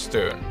 raw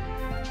stone.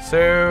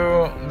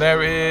 So,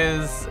 there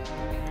is...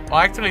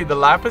 Well, actually, the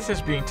lapis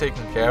is being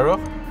taken care of,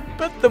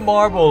 but the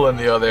marble, on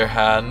the other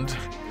hand...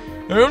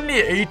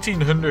 Only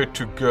 1800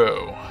 to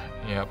go.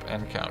 Yep,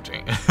 and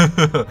counting.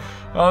 Well,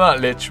 not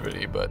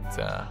literally, but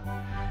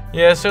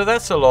yeah, so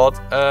that's a lot.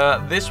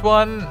 This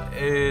one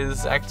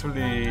is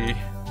actually...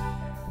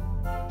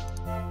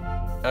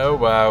 Oh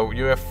wow,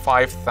 you have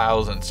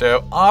 5,000.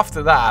 So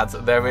after that,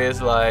 there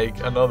is like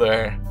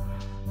another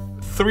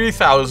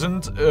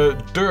 3,000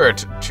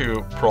 dirt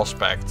to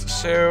prospect.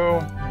 So,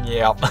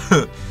 yeah.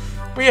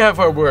 We have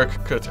our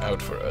work cut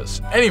out for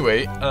us.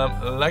 Anyway,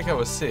 like I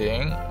was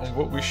saying,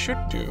 what we should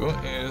do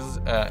is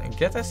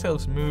get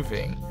ourselves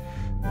moving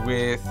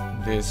with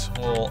this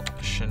whole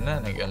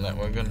shenanigan that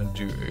we're gonna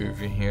do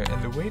over here.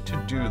 And the way to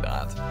do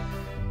that,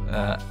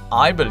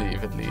 I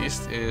believe at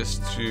least, is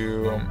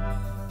to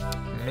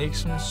make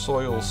some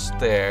soil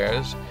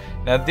stairs.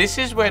 Now this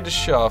is where the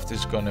shaft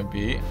is gonna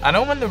be. I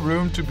don't want the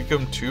room to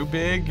become too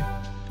big,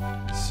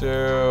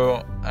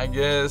 so I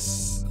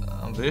guess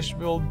this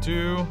will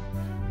do.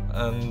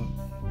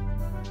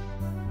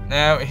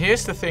 Now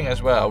here's the thing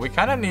as well, we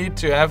kind of need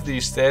to have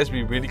these stairs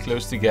be really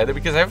close together,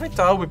 because every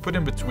tile we put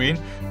in between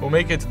will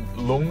make it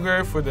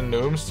longer for the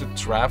gnomes to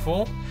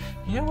travel.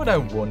 You know what I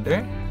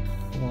wonder?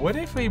 What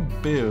if we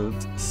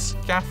build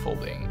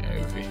scaffolding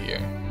over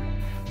here?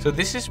 So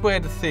this is where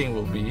the thing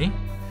will be.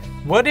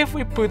 What if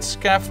we put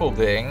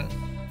scaffolding,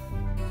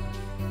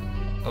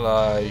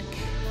 like,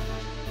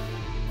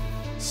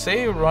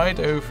 say right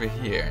over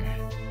here?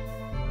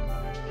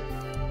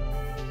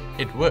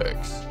 It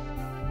works.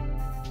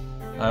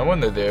 I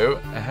wonder though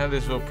how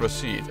this will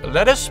proceed.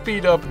 Let us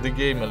speed up the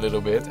game a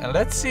little bit and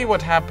let's see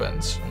what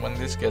happens when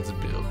this gets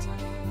built.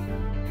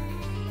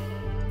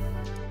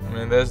 I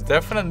mean, there's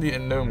definitely a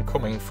gnome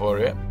coming for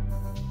it.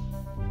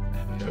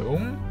 A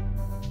gnome?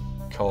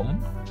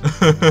 Come.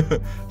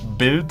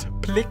 Build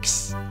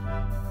Plix.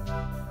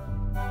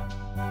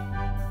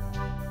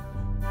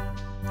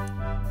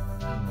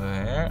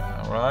 There.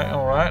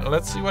 Alright.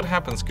 Let's see what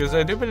happens, because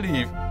I do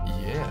believe...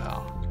 Yeah.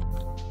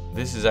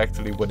 This is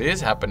actually what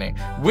is happening.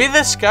 With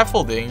the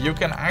scaffolding, you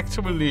can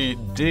actually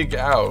dig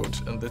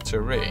out the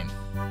terrain.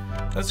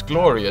 That's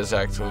glorious,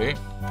 actually.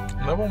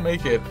 That will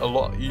make it a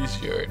lot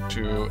easier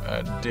to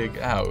dig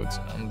out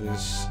on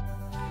this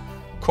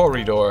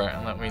corridor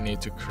that we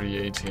need to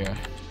create here.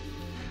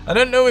 I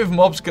don't know if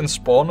mobs can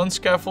spawn on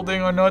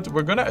scaffolding or not.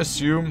 We're gonna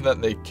assume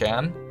that they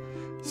can.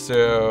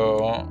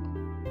 So,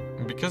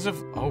 because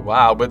of... Oh,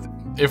 wow, but...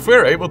 If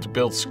we're able to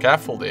build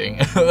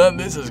scaffolding, then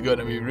this is going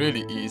to be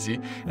really easy.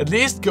 At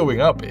least going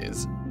up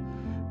is.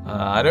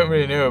 I don't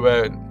really know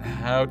about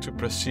how to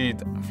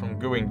proceed from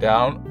going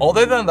down.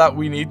 Other than that,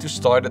 we need to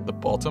start at the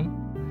bottom.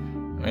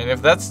 I mean,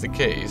 if that's the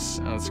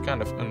case, it's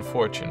kind of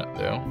unfortunate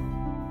though.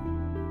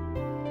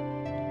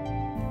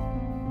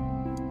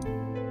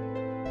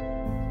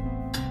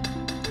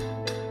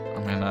 I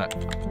mean,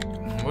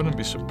 I wouldn't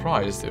be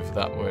surprised if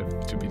that were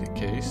to be the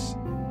case.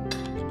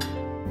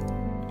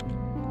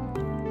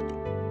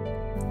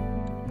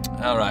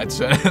 Alright,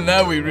 so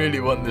now we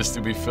really want this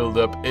to be filled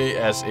up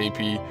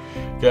ASAP,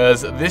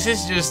 because this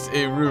is just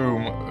a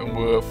room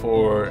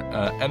for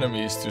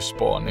enemies to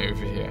spawn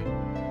over here.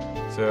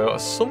 So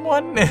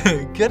someone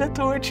get a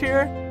torch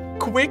here,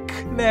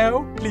 quick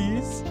now,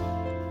 please.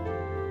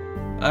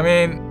 I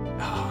mean,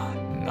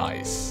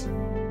 nice.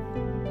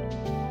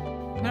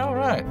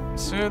 Alright,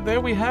 so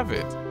there we have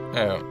it.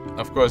 Oh,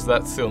 of course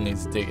that still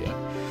needs digging.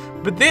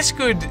 But this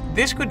could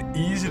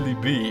easily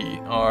be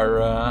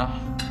our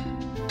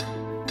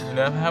you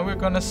know, how we're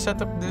gonna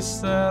set up this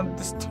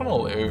this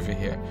tunnel over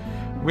here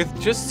with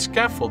just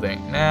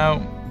scaffolding.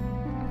 Now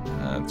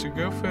to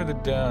go further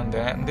down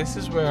there, and this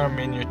is where our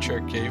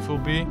miniature cave will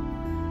be.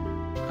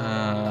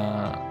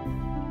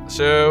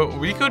 So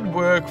we could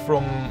work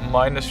from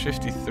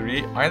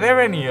 -53. Are there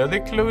any other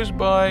close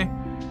by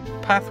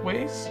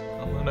pathways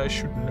that I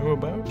should know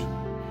about?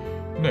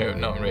 No,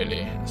 not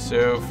really.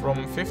 So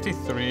from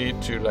 53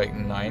 to like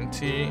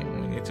 90,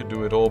 we need to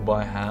do it all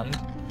by hand.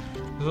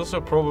 There's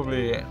also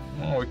probably,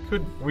 well,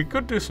 we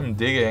could do some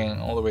digging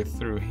all the way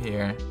through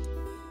here.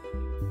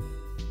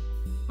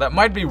 That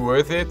might be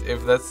worth it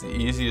if that's the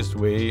easiest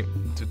way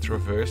to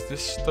traverse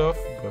this stuff,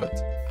 but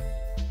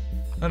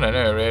I don't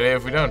know really.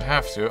 If we don't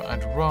have to,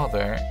 I'd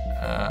rather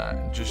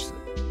just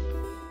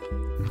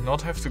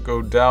not have to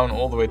go down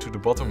all the way to the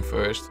bottom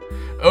first,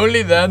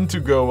 only then to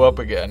go up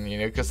again, you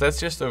know, because that's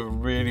just a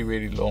really,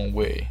 really long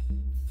way.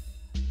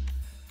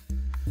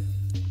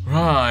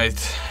 Right,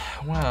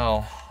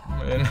 well,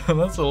 I mean,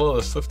 that's a lot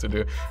of stuff to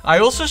do. I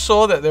also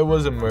saw that there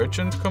was a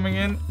merchant coming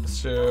in,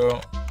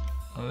 so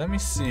let me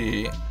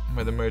see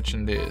where the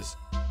merchant is.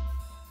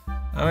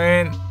 I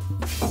mean,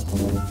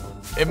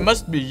 it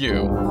must be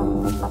you.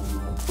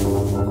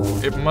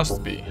 It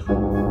must be.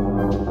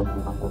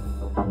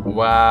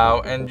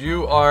 Wow, and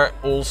you are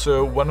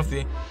also one of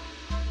the...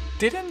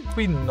 Didn't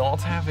we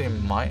not have a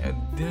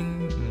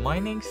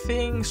mining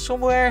thing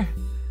somewhere?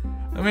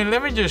 I mean,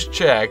 let me just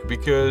check,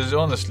 because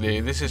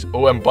honestly, this is...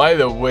 Oh, and by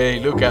the way,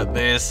 look at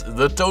this.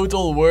 The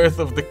total worth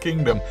of the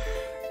kingdom.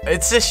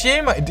 It's a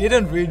shame I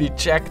didn't really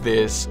check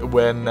this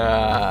when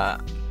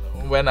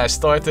I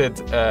started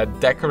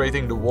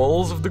decorating the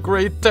walls of the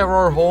Great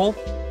Terrorhall.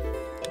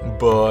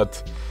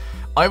 But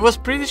I was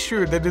pretty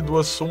sure that it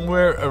was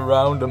somewhere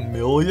around 1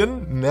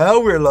 million. Now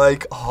we're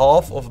like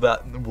half of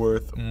that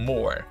worth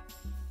more.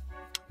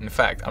 In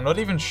fact, I'm not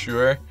even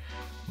sure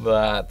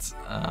that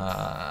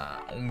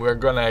we're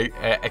gonna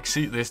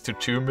exceed this to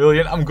 2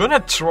 million. I'm gonna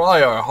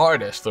try our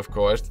hardest, of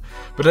course,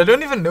 but I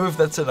don't even know if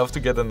that's enough to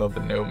get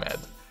another nomad,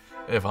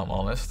 if I'm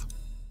honest.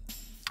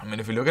 I mean,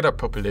 if you look at our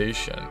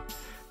population,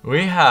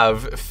 we have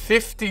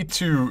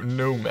 52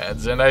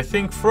 nomads, and I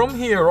think from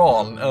here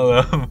on,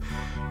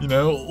 you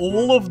know,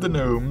 all of the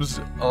gnomes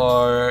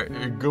are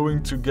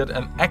going to get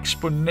an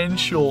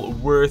exponential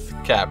worth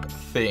cap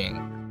thing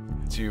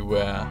to,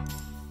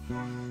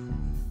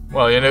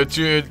 well, you know,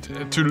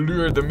 to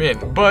lure them in.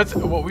 But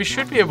what we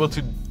should be able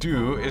to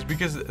do is,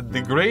 because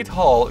the Great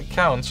Hall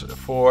counts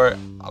for,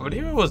 I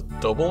believe it was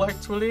double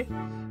actually.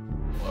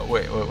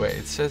 Wait,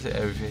 it says it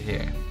over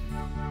here.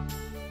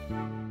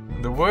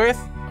 The worth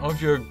of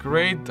your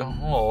Great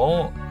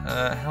Hall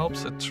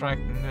helps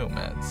attract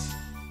nomads.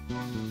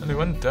 Only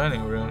one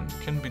dining room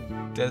can be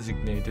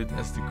designated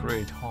as the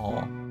Great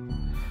Hall.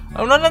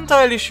 I'm not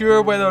entirely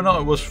sure whether or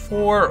not it was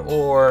 4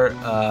 or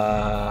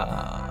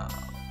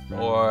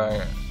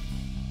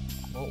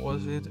what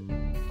was it?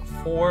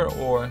 4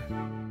 or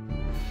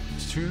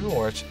 2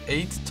 or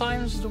 8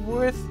 times the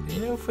worth, you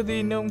know, for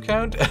the gnome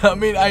count. I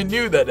mean, I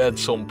knew that at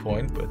some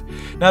point, but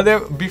now there,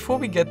 before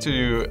we get to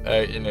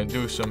you know,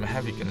 do some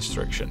heavy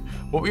construction,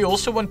 what we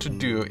also want to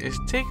do is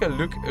take a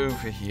look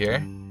over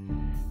here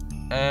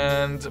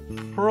and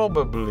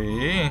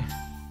probably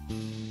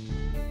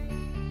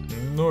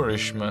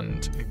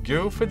nourishment.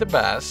 Go for the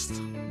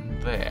best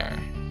there.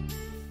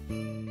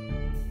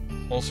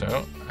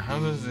 Also, how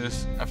does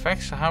this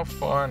affect how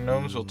far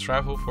gnomes will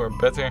travel for a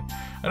better...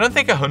 I don't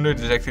think 100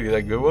 is actually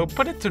that good. We'll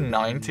put it to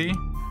 90.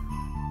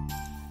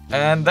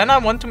 And then I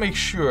want to make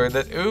sure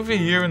that over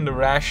here in the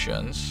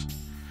rations,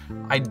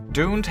 I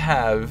don't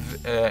have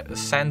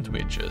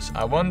sandwiches.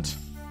 I want...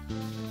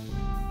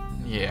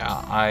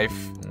 Yeah, I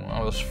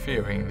was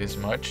fearing this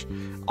much.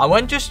 I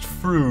want just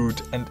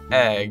fruit and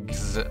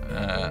eggs.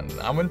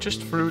 I want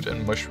just fruit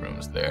and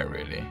mushrooms there,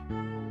 really.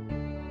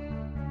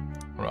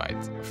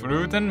 Right,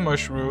 fruit and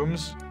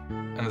mushrooms,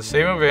 and the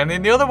same over here. And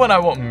in the other one I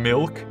want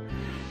milk,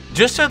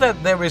 just so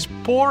that there is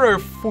poorer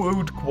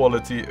food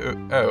quality.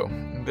 Oh,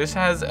 this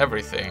has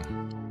everything.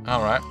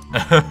 Alright.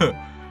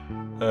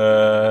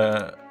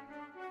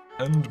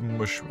 And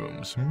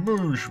mushrooms.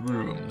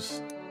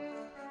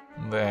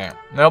 There.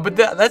 No, but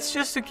that's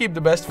just to keep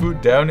the best food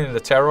down in the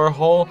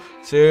Terrorhall.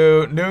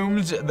 So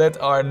gnomes that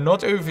are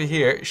not over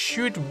here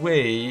should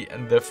weigh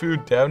the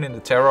food down in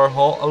the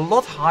Terrorhall a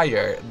lot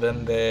higher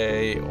than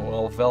they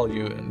will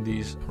value in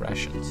these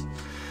rations.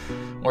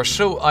 Or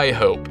so I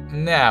hope.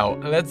 Now,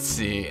 let's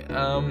see.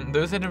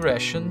 Those are the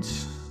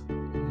rations.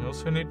 We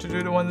also need to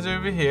do the ones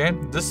over here.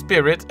 The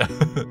spirit.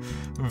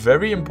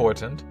 Very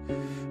important.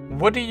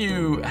 what do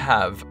you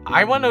have?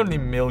 I want only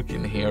milk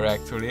in here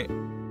actually,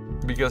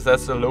 because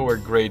that's a lower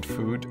grade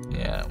food.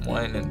 Yeah,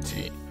 wine and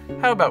tea.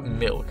 How about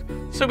milk?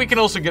 So we can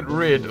also get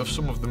rid of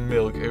some of the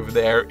milk over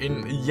there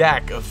in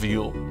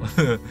Yakville.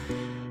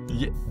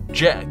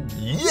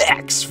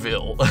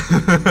 Yaksville,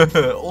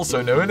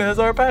 also known as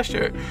our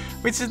pasture,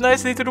 which is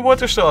nicely to the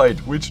waterside,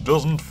 which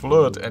doesn't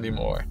flood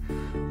anymore.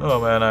 Oh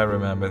man, I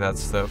remember that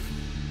stuff.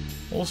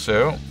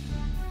 Also,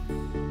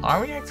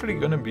 are we actually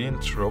gonna be in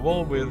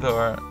trouble with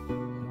our...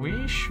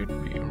 We should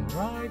be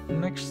right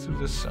next to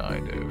the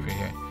side over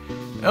here.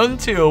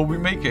 Until we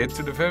make it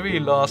to the very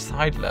last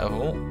height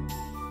level.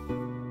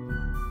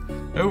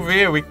 Over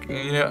here,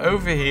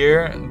 over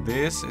here,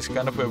 this is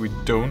kind of where we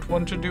don't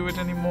want to do it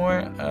anymore,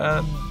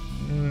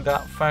 in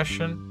that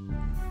fashion.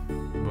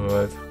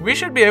 But we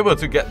should be able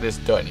to get this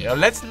done.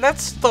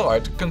 Let's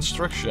start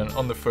construction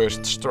on the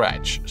first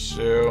stretch.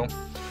 So,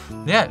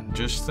 yeah,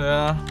 just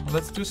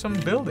let's do some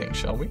building,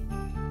 shall we?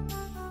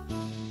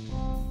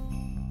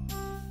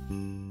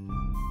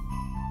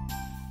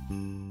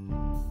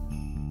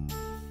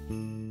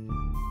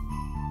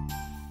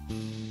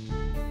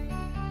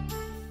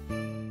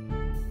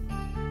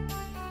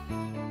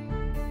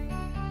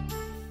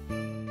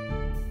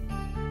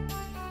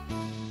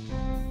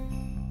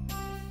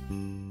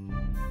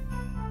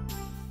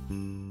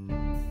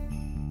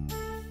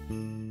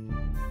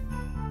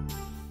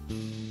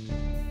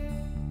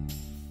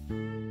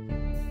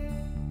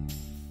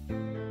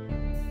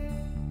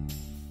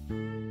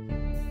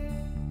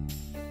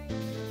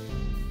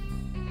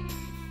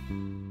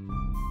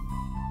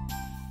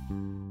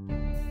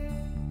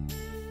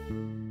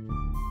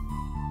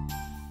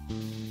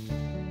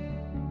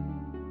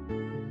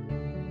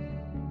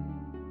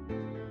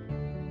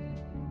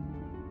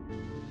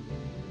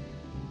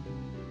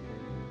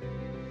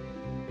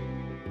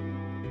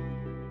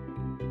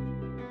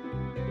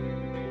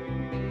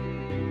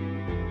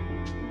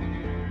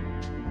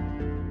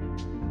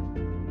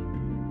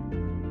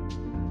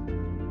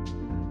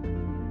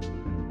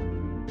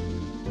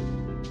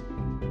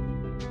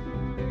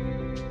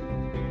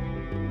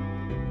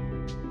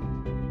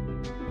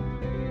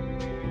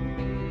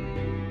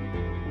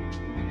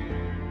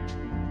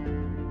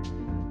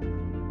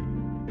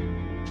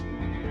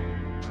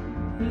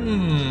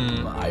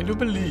 I do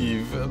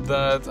believe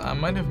that I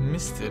might have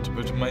missed it,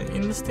 but my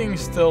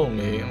instincts tell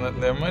me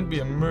that there might be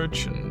a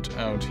merchant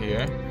out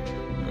here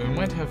we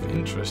might have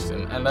interest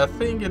in, and I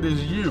think it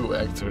is you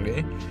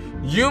actually.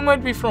 You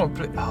might be from a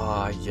place...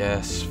 Ah,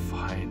 yes,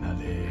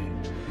 finally.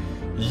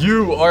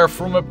 You are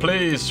from a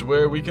place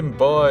where we can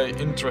buy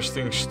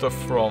interesting stuff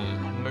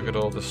from. Look at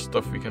all the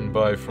stuff we can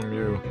buy from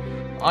you.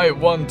 I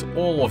want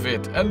all of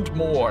it and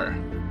more.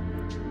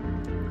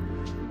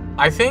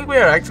 I think we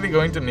are actually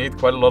going to need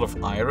quite a lot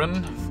of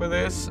iron for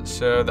this,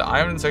 so the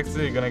iron is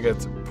actually gonna get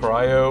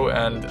prio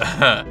and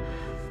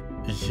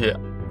yeah,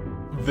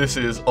 this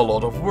is a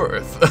lot of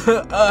worth,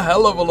 a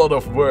hell of a lot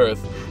of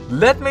worth.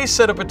 Let me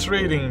set up a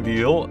trading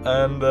deal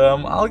and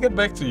I'll get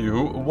back to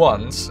you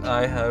once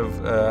I have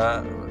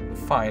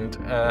found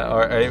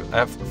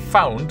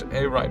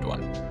a right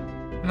one.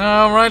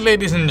 Now, right,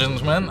 ladies and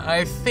gentlemen,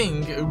 I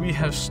think we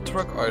have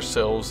struck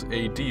ourselves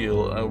a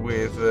deal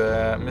with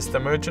Mr.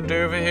 Merchant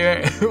over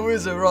here, who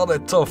is a rather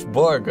tough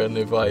bargain,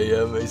 if I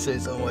may say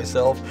so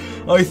myself.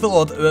 I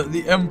thought that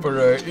the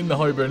Emperor in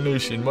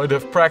hibernation might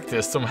have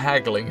practiced some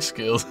haggling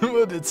skills,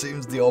 but it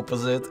seems the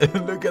opposite.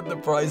 Look at the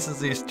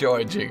prices he's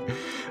charging.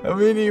 I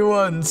mean, he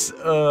wants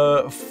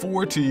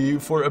 40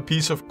 for a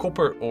piece of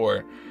copper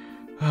ore.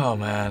 Oh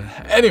man.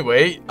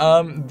 Anyway,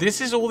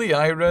 this is all the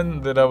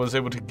iron that I was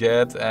able to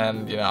get,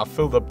 and you know, I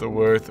filled up the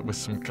worth with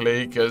some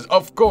clay, because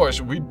of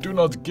course we do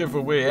not give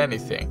away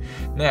anything.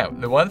 Now,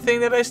 the one thing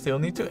that I still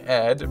need to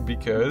add,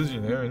 because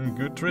you know, in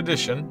good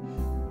tradition,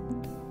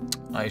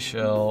 I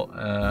shall,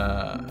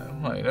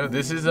 well, you know,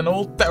 this is an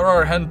old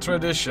Terrorhand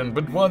tradition,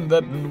 but one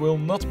that will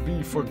not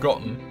be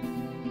forgotten.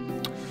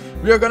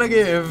 We are gonna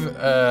give,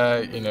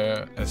 you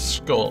know, a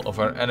skull of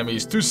our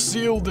enemies to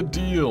seal the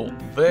deal.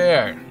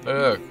 There,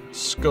 look,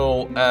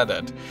 skull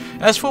added.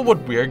 As for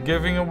what we are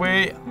giving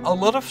away, a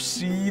lot of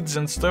seeds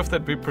and stuff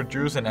that we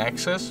produce in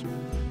excess,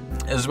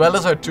 as well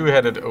as our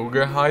two-headed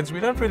ogre hides.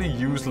 We don't really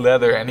use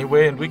leather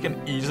anyway, and we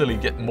can easily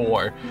get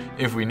more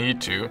if we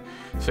need to.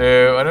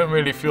 So I don't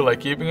really feel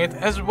like keeping it,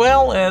 as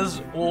well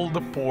as all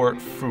the poor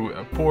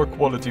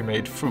quality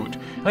made food.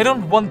 I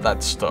don't want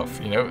that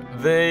stuff, you know.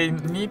 They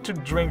need to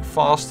drink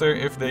faster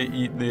if they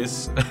eat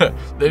this.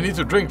 They need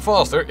to drink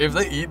faster if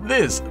they eat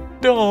this.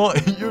 No,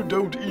 you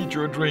don't eat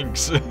your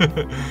drinks.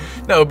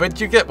 No,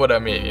 but you get what I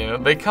mean, you know.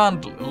 They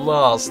can't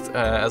last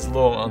as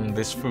long on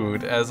this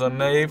food as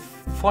on a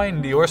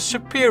finely or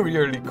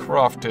superiorly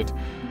crafted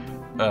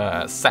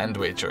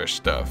sandwich or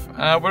stuff.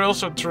 We're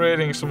also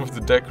trading some of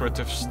the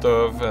decorative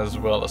stuff as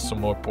well as some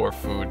more poor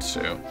food,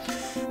 so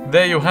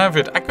there you have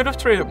it. I could have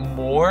traded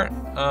more,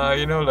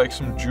 you know, like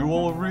some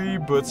jewelry,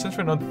 but since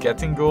we're not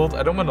getting gold,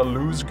 I don't want to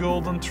lose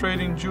gold on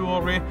trading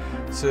jewelry,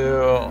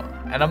 so...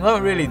 And I'm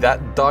not really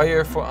that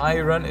dire for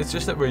iron, it's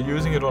just that we're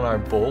using it on our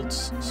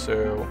bolts,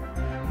 so...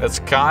 That's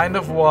kind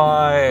of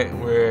why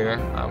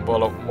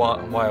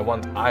why I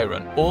want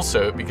iron.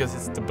 Also, because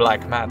it's the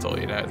black metal,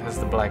 you know, it has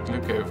the black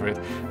look over it.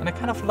 And I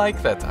kind of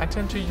like that. I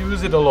tend to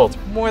use it a lot.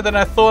 More than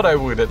I thought I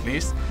would, at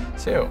least.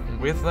 So,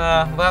 with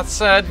that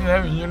said,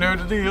 you know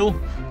the deal.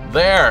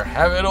 There,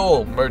 have it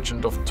all,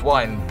 Merchant of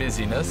Twine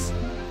busyness.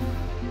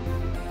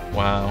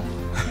 Wow.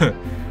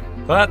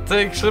 That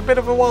takes a bit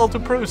of a while to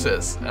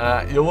process.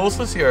 You'll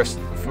also see our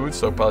food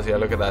stockpiles. Yeah,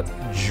 look at that.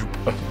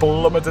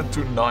 Plummeted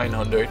to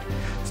 900.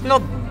 It's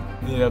not,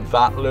 you know,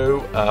 that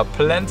low.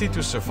 Plenty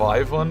to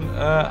survive on,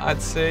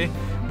 I'd say.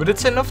 But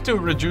it's enough to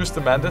reduce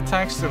the man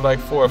attacks to like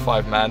 4 or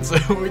 5 mans,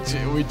 which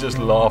we just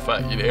laugh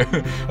at, you know.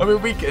 I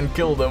mean, we can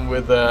kill them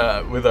with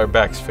our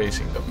backs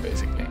facing them,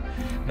 basically.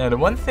 Now, the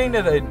one thing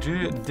that I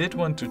did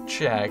want to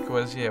check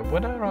was, yeah,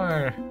 what are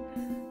our,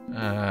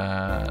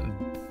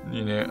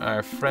 you know,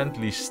 our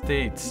friendly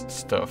states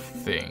stuff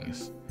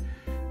things?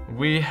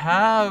 We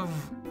have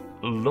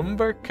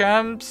lumber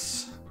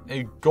camps,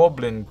 a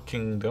goblin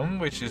kingdom,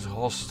 which is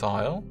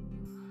hostile.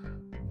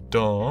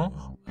 Duh.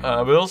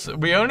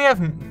 We only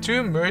have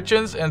 2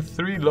 merchants and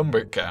 3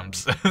 lumber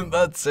camps.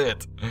 That's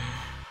it.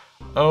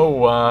 Oh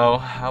wow,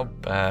 how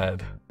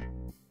bad.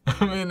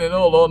 I mean, in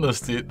all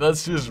honesty,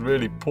 that's just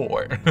really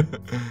poor.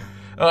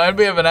 Oh, and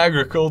we have an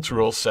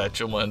agricultural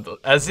settlement,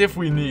 as if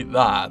we need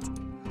that.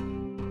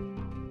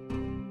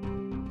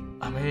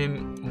 I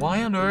mean,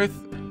 why on earth,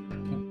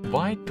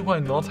 why do I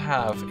not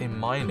have a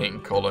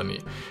mining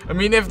colony? I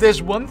mean, if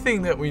there's one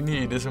thing that we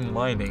need is a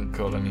mining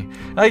colony.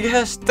 I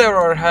guess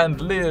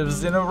Terrorhand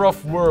lives in a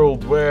rough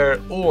world where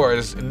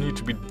ores need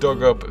to be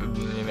dug up,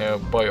 you know,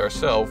 by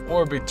ourselves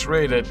or be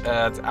traded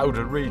at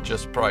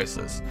outrageous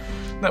prices.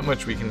 Not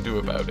much we can do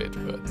about it,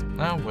 but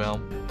oh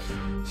well.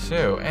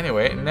 So,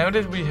 anyway, now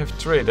that we have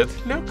traded,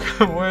 look,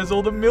 where's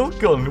all the milk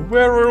gone?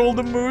 Where are all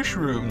the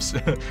mushrooms?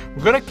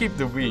 We're gonna keep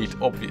the wheat,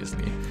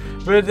 obviously.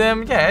 But,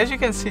 yeah, as you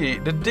can see,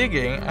 the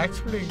digging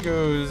actually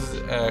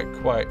goes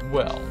quite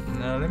well.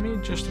 Now, let me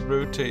just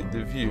rotate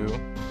the view.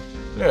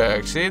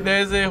 Look, see,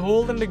 there's a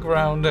hole in the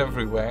ground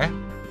everywhere.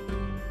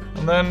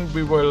 And then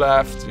we were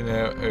left, you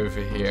know, over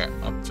here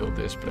up till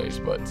this place,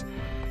 but...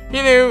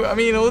 You know, I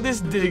mean, all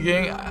this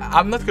digging,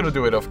 I'm not gonna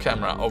do it off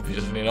camera,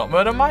 obviously not,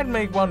 but I might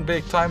make one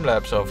big time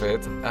lapse of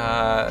it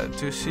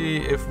to see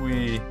if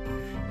we,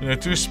 you know,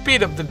 to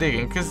speed up the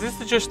digging, because this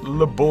is just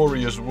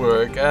laborious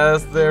work,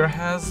 as there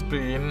has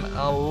been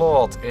a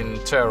lot in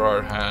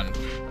Terrorhand.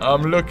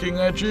 I'm looking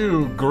at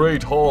you,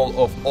 Great Hall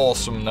of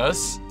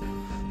Awesomeness.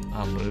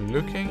 I'm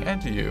looking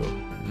at you.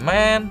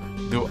 Man,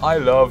 do I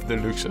love the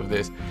looks of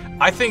this.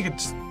 I think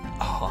it's,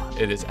 oh,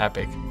 it is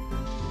epic.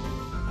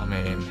 I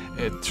mean,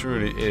 it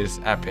truly is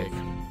epic.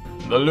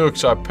 The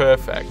looks are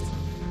perfect.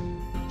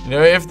 You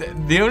know, if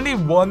the only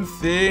one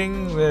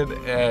thing that,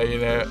 you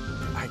know,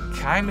 I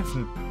kind of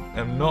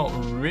am not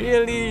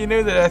really, you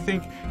know, that I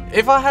think,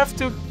 if I have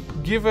to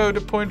give out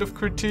a point of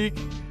critique,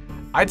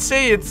 I'd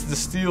say it's the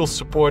steel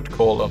support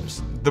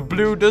columns. The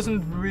blue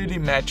doesn't really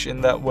match in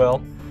that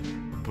well,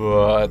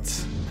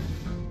 but...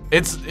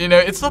 It's, you know,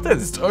 it's not that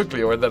it's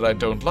ugly or that I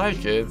don't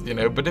like it, you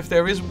know, but if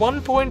there is one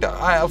point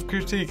of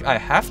critique I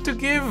have to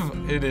give,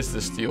 it is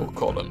the steel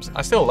columns.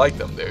 I still like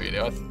them though, you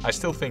know, I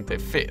still think they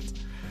fit.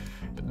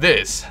 But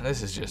this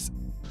is just,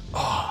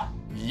 oh,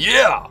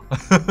 yeah!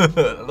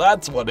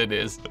 That's what it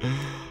is.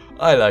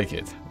 I like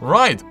it.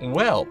 Right,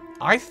 well,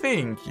 I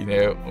think, you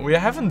know, we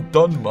haven't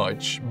done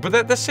much, but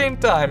at the same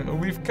time,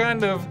 we've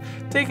kind of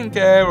taken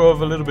care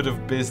of a little bit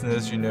of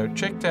business, you know,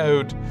 checked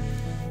out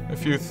a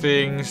few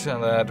things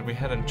that we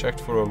hadn't checked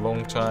for a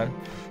long time.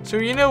 So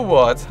you know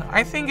what,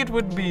 I think it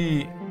would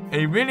be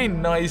a really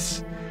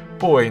nice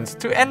point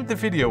to end the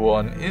video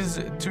on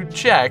is to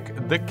check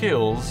the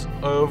kills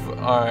of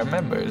our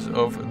members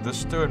of the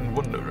Stern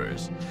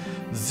Wanderers.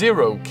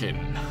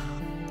 Zerokin.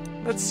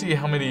 Let's see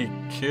how many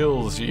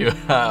kills you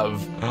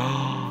have.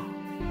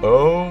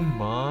 Oh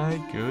my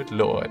good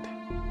lord.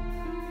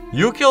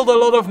 You killed a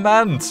lot of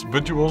mans,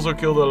 but you also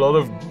killed a lot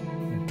of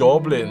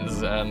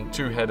goblins and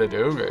 2-headed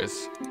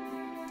ogres.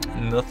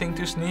 Nothing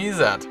to sneeze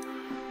at.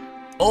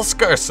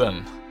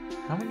 Oscarson,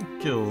 how many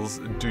kills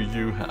do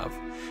you have?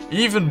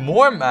 Even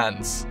more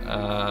mans,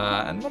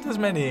 and not as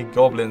many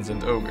goblins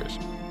and ogres.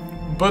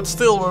 But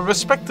still a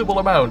respectable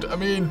amount. I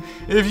mean,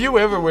 if you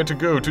ever were to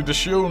go to the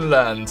Shown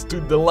Land, to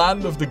the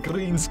land of the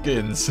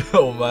greenskins,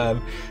 oh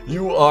man,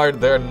 you are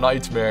their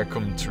nightmare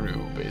come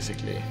true,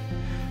 basically.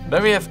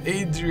 Then we have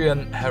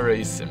Adrian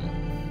Harasim.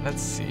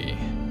 Let's see.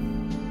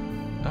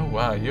 Oh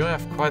wow, you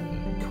have quite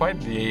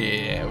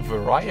the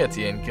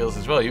variety in kills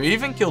as well. You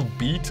even killed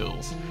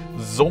beetles,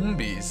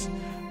 zombies,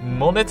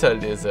 monitor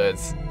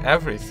lizards,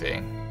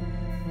 everything.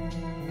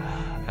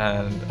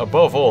 And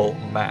above all,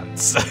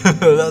 mans.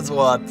 That's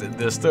what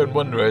the Stern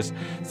Wanderers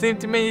seem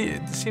to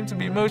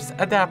be most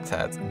adept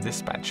at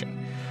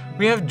dispatching.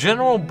 We have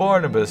General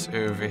Barnabas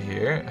over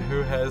here,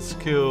 who has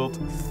killed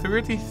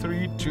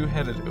 33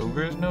 2-headed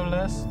ogres, no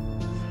less,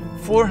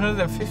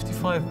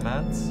 455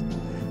 mans,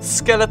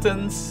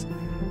 skeletons,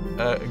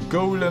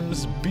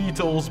 golems,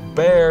 beetles,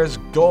 bears,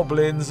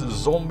 goblins,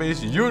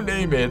 zombies, you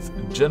name it.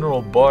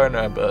 General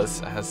Barnabas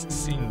has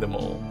seen them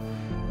all.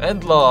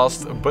 And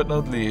last but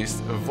not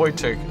least,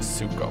 Wojciech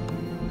Sukop.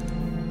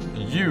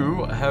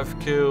 You have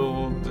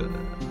killed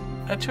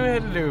a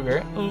two-headed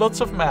ogre,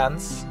 lots of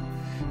mans,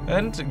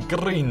 and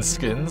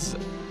greenskins,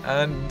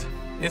 and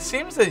it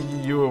seems that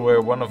you were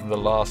one of the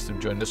last to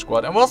join the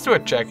squad. And whilst we're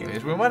checking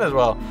this, we might as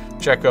well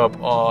check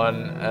up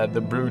on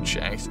the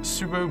Broodshanks.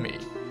 Subomi.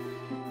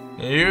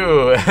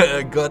 You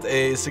got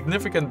a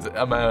significant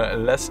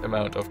less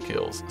amount of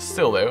kills.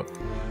 Still though,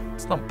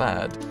 it's not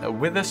bad.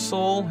 With a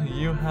soul,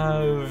 you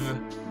have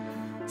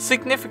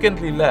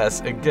significantly less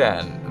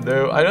again.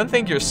 Though I don't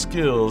think your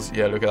skills...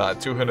 Yeah, look at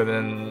that.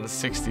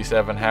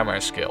 267 hammer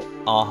skill.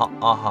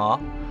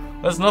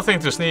 That's nothing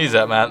to sneeze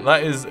at, man.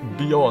 That is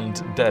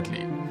beyond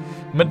deadly.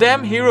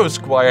 Madame Hero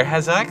Squire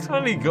has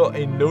actually got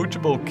a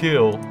notable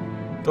kill.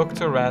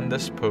 Dr.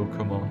 Randa's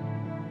Pokemon.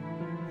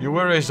 You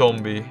were a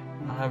zombie.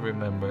 I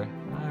remember.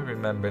 I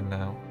remember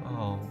now.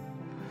 Oh.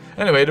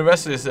 Anyway, the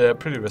rest is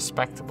pretty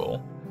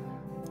respectable.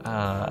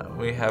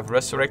 We have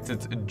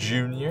Resurrected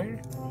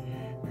Junior,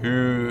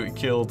 who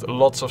killed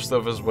lots of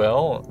stuff as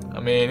well. I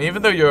mean,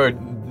 even though you're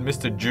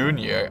Mr.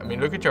 Junior, I mean,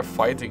 look at your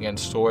fighting and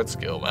sword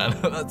skill, man.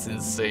 That's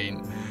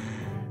insane.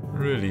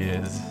 Really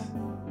is.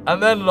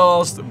 And then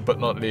last but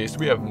not least,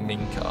 we have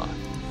Minka.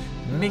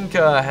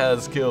 Minka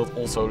has killed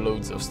also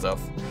loads of stuff.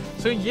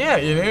 So yeah,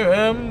 you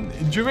know,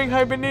 during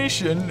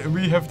hibernation,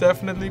 we have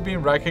definitely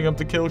been racking up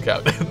the kill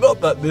count.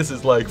 Not that this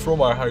is like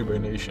from our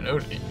hibernation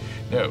only.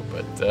 No,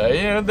 but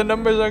you know, the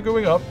numbers are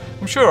going up.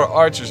 I'm sure our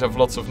archers have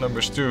lots of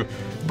numbers too.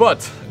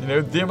 But, you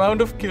know, the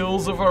amount of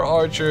kills of our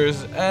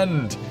archers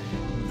and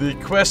the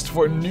quest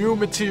for new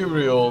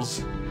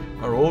materials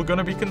are all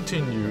gonna be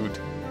continued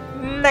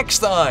next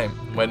time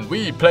when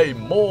we play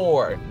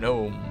more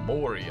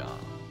Gnomoria.